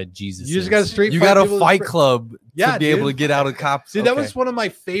spread Jesus. You just got to street. You fight got a people fight club to be able to get out of cops. Dude, that was one of my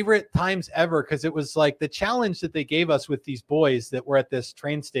favorite times ever because it was like the challenge that they gave us with these boys that were at this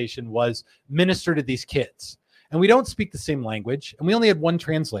train station was minister to these kids. And we don't speak the same language, and we only had one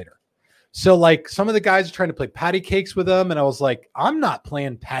translator. So like some of the guys are trying to play patty cakes with them, and I was like, I'm not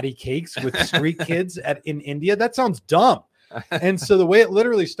playing patty cakes with street kids in India. That sounds dumb. And so the way it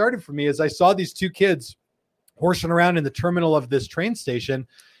literally started for me is I saw these two kids horsing around in the terminal of this train station,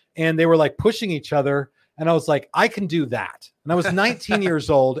 and they were like pushing each other. And I was like, I can do that. And I was 19 years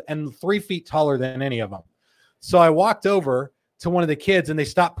old and 3 feet taller than any of them. So I walked over to one of the kids, and they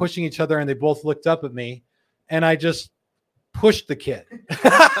stopped pushing each other, and they both looked up at me, and I just pushed the kid.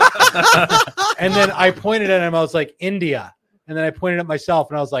 And then I pointed at him. I was like, India. And then I pointed at myself,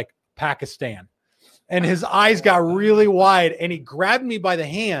 and I was like, Pakistan. And his eyes got really wide, and he grabbed me by the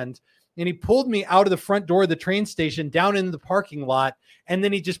hand, and he pulled me out of the front door of the train station down into the parking lot. And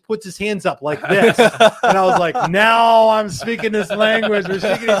then he just puts his hands up like this. And I was like, now I'm speaking this language. We're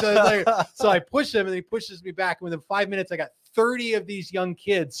speaking each other's language. So I push him, and he pushes me back. And within 5 minutes, I got 30 of these young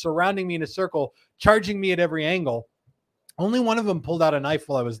kids surrounding me in a circle, charging me at every angle. Only one of them pulled out a knife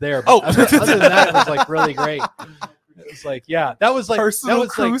while I was there. But other than that, it was like really great. It was like, yeah, that was like personal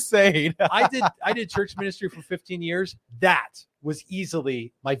crusade. Like, I did church ministry for 15 years. That was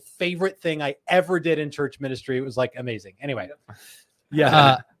easily my favorite thing I ever did in church ministry. It was like amazing. Anyway,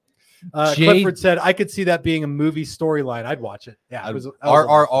 yeah. Clifford said I could see that being a movie storyline. I'd watch it. Yeah, it was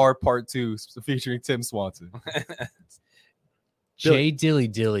RRR Part 2 featuring Tim Swanson. Jay Dilly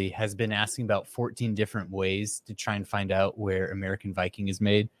Dilly has been asking about 14 different ways to try and find out where American Viking is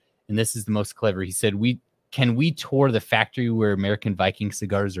made, and this is the most clever. He said, Can we tour the factory where American Viking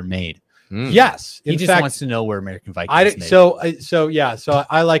cigars are made? Yes. He just wants to know where American Viking is made. So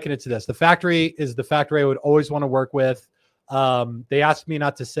I liken it to this. The factory is the factory I would always want to work with. They asked me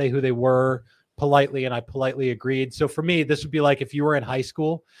not to say who they were politely, and I politely agreed. So for me, this would be like if you were in high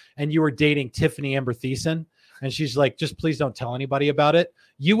school and you were dating Tiffany Amber Thiessen, and she's like, just please don't tell anybody about it.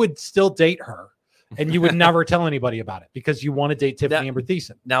 You would still date her. And you would never tell anybody about it because you want to date Tiffany Amber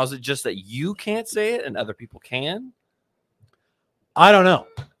Thiessen. Now, is it just that you can't say it and other people can? I don't know.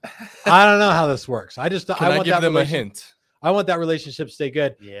 I don't know how this works. I want give them a hint. I want that relationship to stay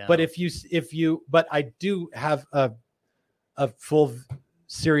good. Yeah. But but I do have a full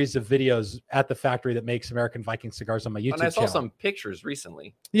series of videos at the factory that makes American Viking cigars on my YouTube And I saw channel. some pictures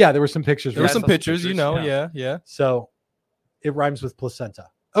recently. Yeah, there were some pictures. There were some pictures, yeah. Yeah. So it rhymes with placenta.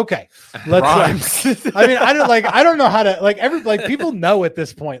 Okay, let's. I don't know how to people know at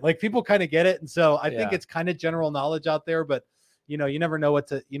this point. Like people kind of get it, and so I think it's kind of general knowledge out there. But you never know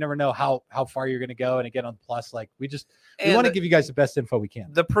how far you're going to go. And again, on Plus, like we want to give you guys the best info we can.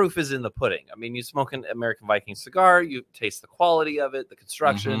 The proof is in the pudding. I mean, you smoke an American Viking cigar, you taste the quality of it, the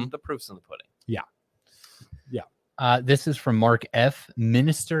construction. The proof's in the pudding. Yeah. This is from Mark F.,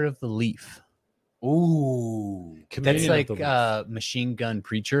 Minister of the Leaf. Ooh, That's like Machine Gun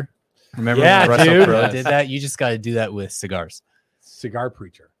Preacher. Remember when Russell Crowe did that? You just got to do that with cigars. Cigar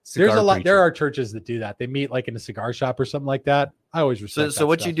preacher. There's a lot. There are churches that do that. They meet like in a cigar shop or something like that. I always respect. So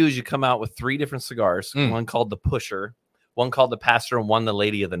what you do is you come out with 3 different cigars. One called the Pusher, one called The Pastor and one The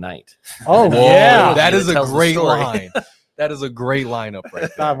Lady of the Night. Oh, Whoa, yeah. that is a tells the great story. line. That is a great lineup right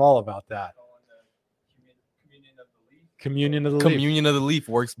there. I'm all about that. Communion of the Leaf. Communion of the Leaf. Communion of the Leaf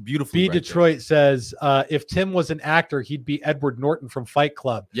works beautifully. B right there. Detroit says, if Tim was an actor, he'd be Edward Norton from Fight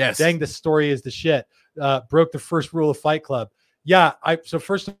Club. Yes. Dang, the story is the shit. Broke the first rule of Fight Club. Yeah. So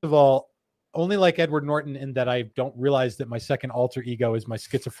first of all, only like Edward Norton in that I don't realize that my second alter ego is my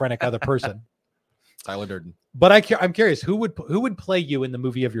schizophrenic other person. Tyler Durden. But I'm curious, who would play you in the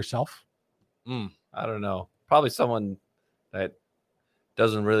movie of yourself? I don't know. Probably someone that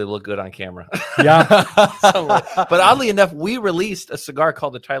doesn't really look good on camera. Yeah. But oddly enough, we released a cigar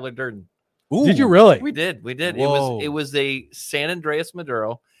called the Tyler Durden. Ooh, Did you really? We did. Whoa. It was a San Andreas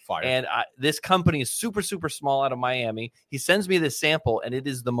Maduro. Fire. And this company is super, super small out of Miami. He sends me this sample, and it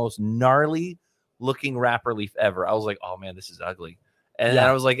is the most gnarly looking wrapper leaf ever. I was like, oh, man, this is ugly. And Yeah.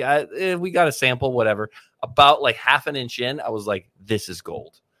 I was like, we got a sample, whatever. About like half an inch in, I was like, this is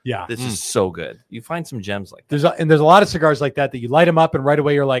gold. Yeah. This is so good. You find some gems like that. There's a lot of cigars like that you light them up and right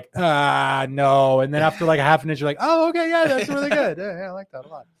away you're like, no. And then after like a half an inch, you're like, oh, okay, yeah, that's really good. Yeah, I like that a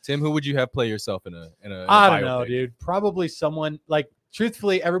lot. Tim, who would you have play yourself in a I don't know, biopic? dude. Probably someone like,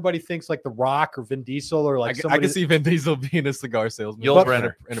 truthfully, everybody thinks like The Rock or Vin Diesel or like I somebody. can see Vin Diesel being a cigar salesman. Yul But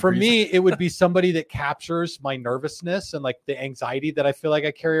Brynner. and a For priest. me, it would be somebody that captures my nervousness and like the anxiety that I feel like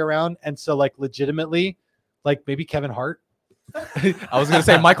I carry around. And so like legitimately, like maybe Kevin Hart. I was gonna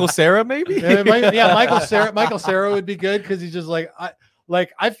say Michael Cera, maybe. Yeah, Michael Cera would be good because he's just like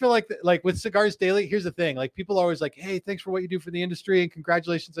I feel like with Cigars Daily. Here's the thing: like people are always like, "Hey, thanks for what you do for the industry and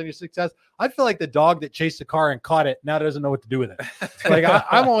congratulations on your success." I feel like the dog that chased a car and caught it now doesn't know what to do with it. Like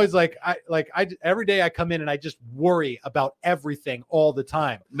I'm always like I every day I come in and I just worry about everything all the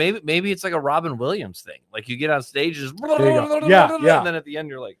time. Maybe it's like a Robin Williams thing. Like you get on stage, just you go. Yeah. and then at the end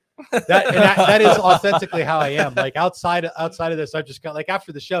you're like, That is authentically how I am. Like outside of this, I just got like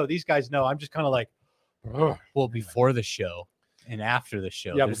after the show, these guys know I'm just kind of like, ugh. Well, before the show and after the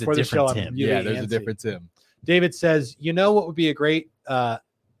show, Yeah, there's a before the different show, I'm Tim. really Yeah, there's a antsy. different Tim. David says, you know what would be a great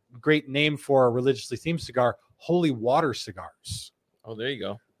name for a religiously themed cigar? Holy water cigars. oh, there you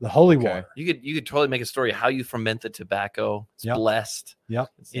go. The holy Okay. water. You could totally make a story how you ferment the tobacco. It's Yep. blessed. Yep.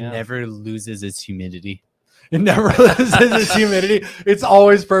 It never loses its humidity. It never loses its humidity. It's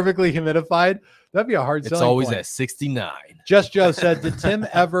always perfectly humidified. That'd be a hard It's selling always point. at 69. Just Joe said, did Tim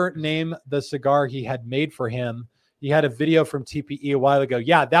ever name the cigar he had made for him? He had a video from TPE a while ago.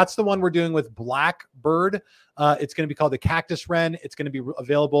 Yeah, that's the one we're doing with Blackbird. It's going to be called the Cactus Wren. It's going to be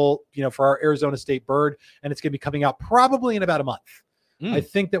available, for our Arizona State bird, and it's going to be coming out probably in about a month. Mm. I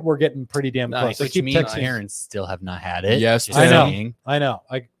think that we're getting pretty damn Nice. close. I Which keep me and texting. Terrence still have not had it. Yes, Just I know. saying. I know.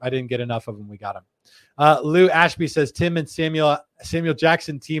 I didn't get enough of them. We got them. Lou Ashby says Tim and Samuel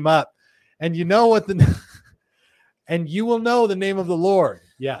Jackson team up, and you know what and you will know the name of the Lord.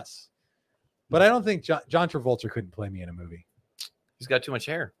 Yes, but I don't think John Travolta couldn't play me in a movie. He's got too much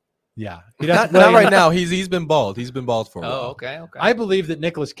hair. Yeah, Not right now. He's been bald. He's been bald for a while. Oh, okay. I believe that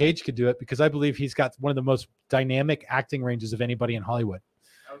Nicolas Cage could do it because I believe he's got one of the most dynamic acting ranges of anybody in Hollywood.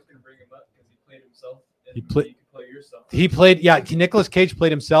 I was going to bring him up because he played himself. And He played- You can play yourself. He played, Nicolas Cage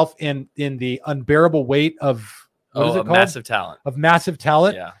played himself in the unbearable weight of what is it called? Massive talent. Of Massive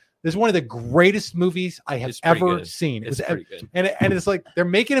Talent. Yeah, This is one of the greatest movies I have It's pretty ever good. seen. it's pretty good. And it's like they're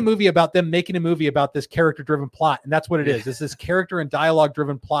making a movie about them making a movie about this character-driven plot, and that's what it is. It's this character and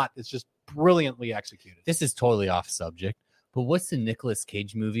dialogue-driven plot that's just brilliantly executed. This is totally off subject, but what's the Nicolas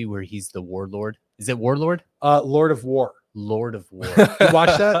Cage movie where he's the warlord? Is it Warlord? Lord of War. Lord of War. You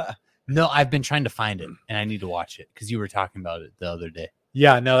watch that? No, I've been trying to find it, and I need to watch it because you were talking about it the other day.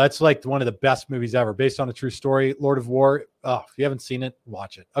 Yeah, no, that's like one of the best movies ever, based on a true story. Lord of War. Oh, if you haven't seen it,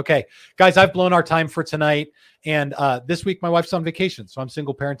 watch it. Okay, guys, I've blown our time for tonight, and this week my wife's on vacation, so I'm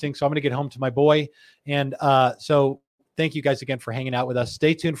single parenting, so I'm going to get home to my boy, and so thank you guys again for hanging out with us.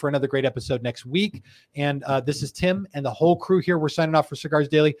 Stay tuned for another great episode next week. And this is Tim and the whole crew here. We're signing off for Cigars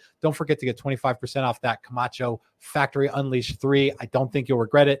Daily. Don't forget to get 25% off that Camacho Factory Unleashed 3. I don't think you'll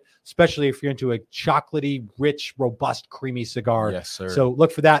regret it, especially if you're into a chocolatey, rich, robust, creamy cigar. Yes, sir. So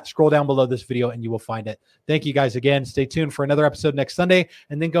look for that. Scroll down below this video and you will find it. Thank you guys again. Stay tuned for another episode next Sunday.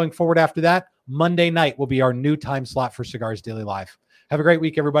 And then going forward after that, Monday night will be our new time slot for Cigars Daily Live. Have a great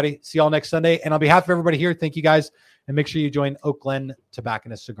week, everybody. See y'all next Sunday. And on behalf of everybody here, thank you guys. And make sure you join Oak Glen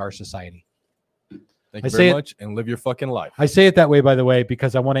Tobacconist Cigar Society. Thank I you say very it- much, and live your fucking life. I say it that way, by the way,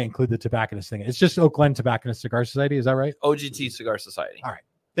 because I want to include the tobacconist thing. It's just Oak Glen Tobacconist Cigar Society. Is that right? OGT Cigar Society.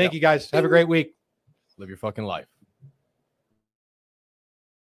 Thank you guys. Have a great week. Live your fucking life.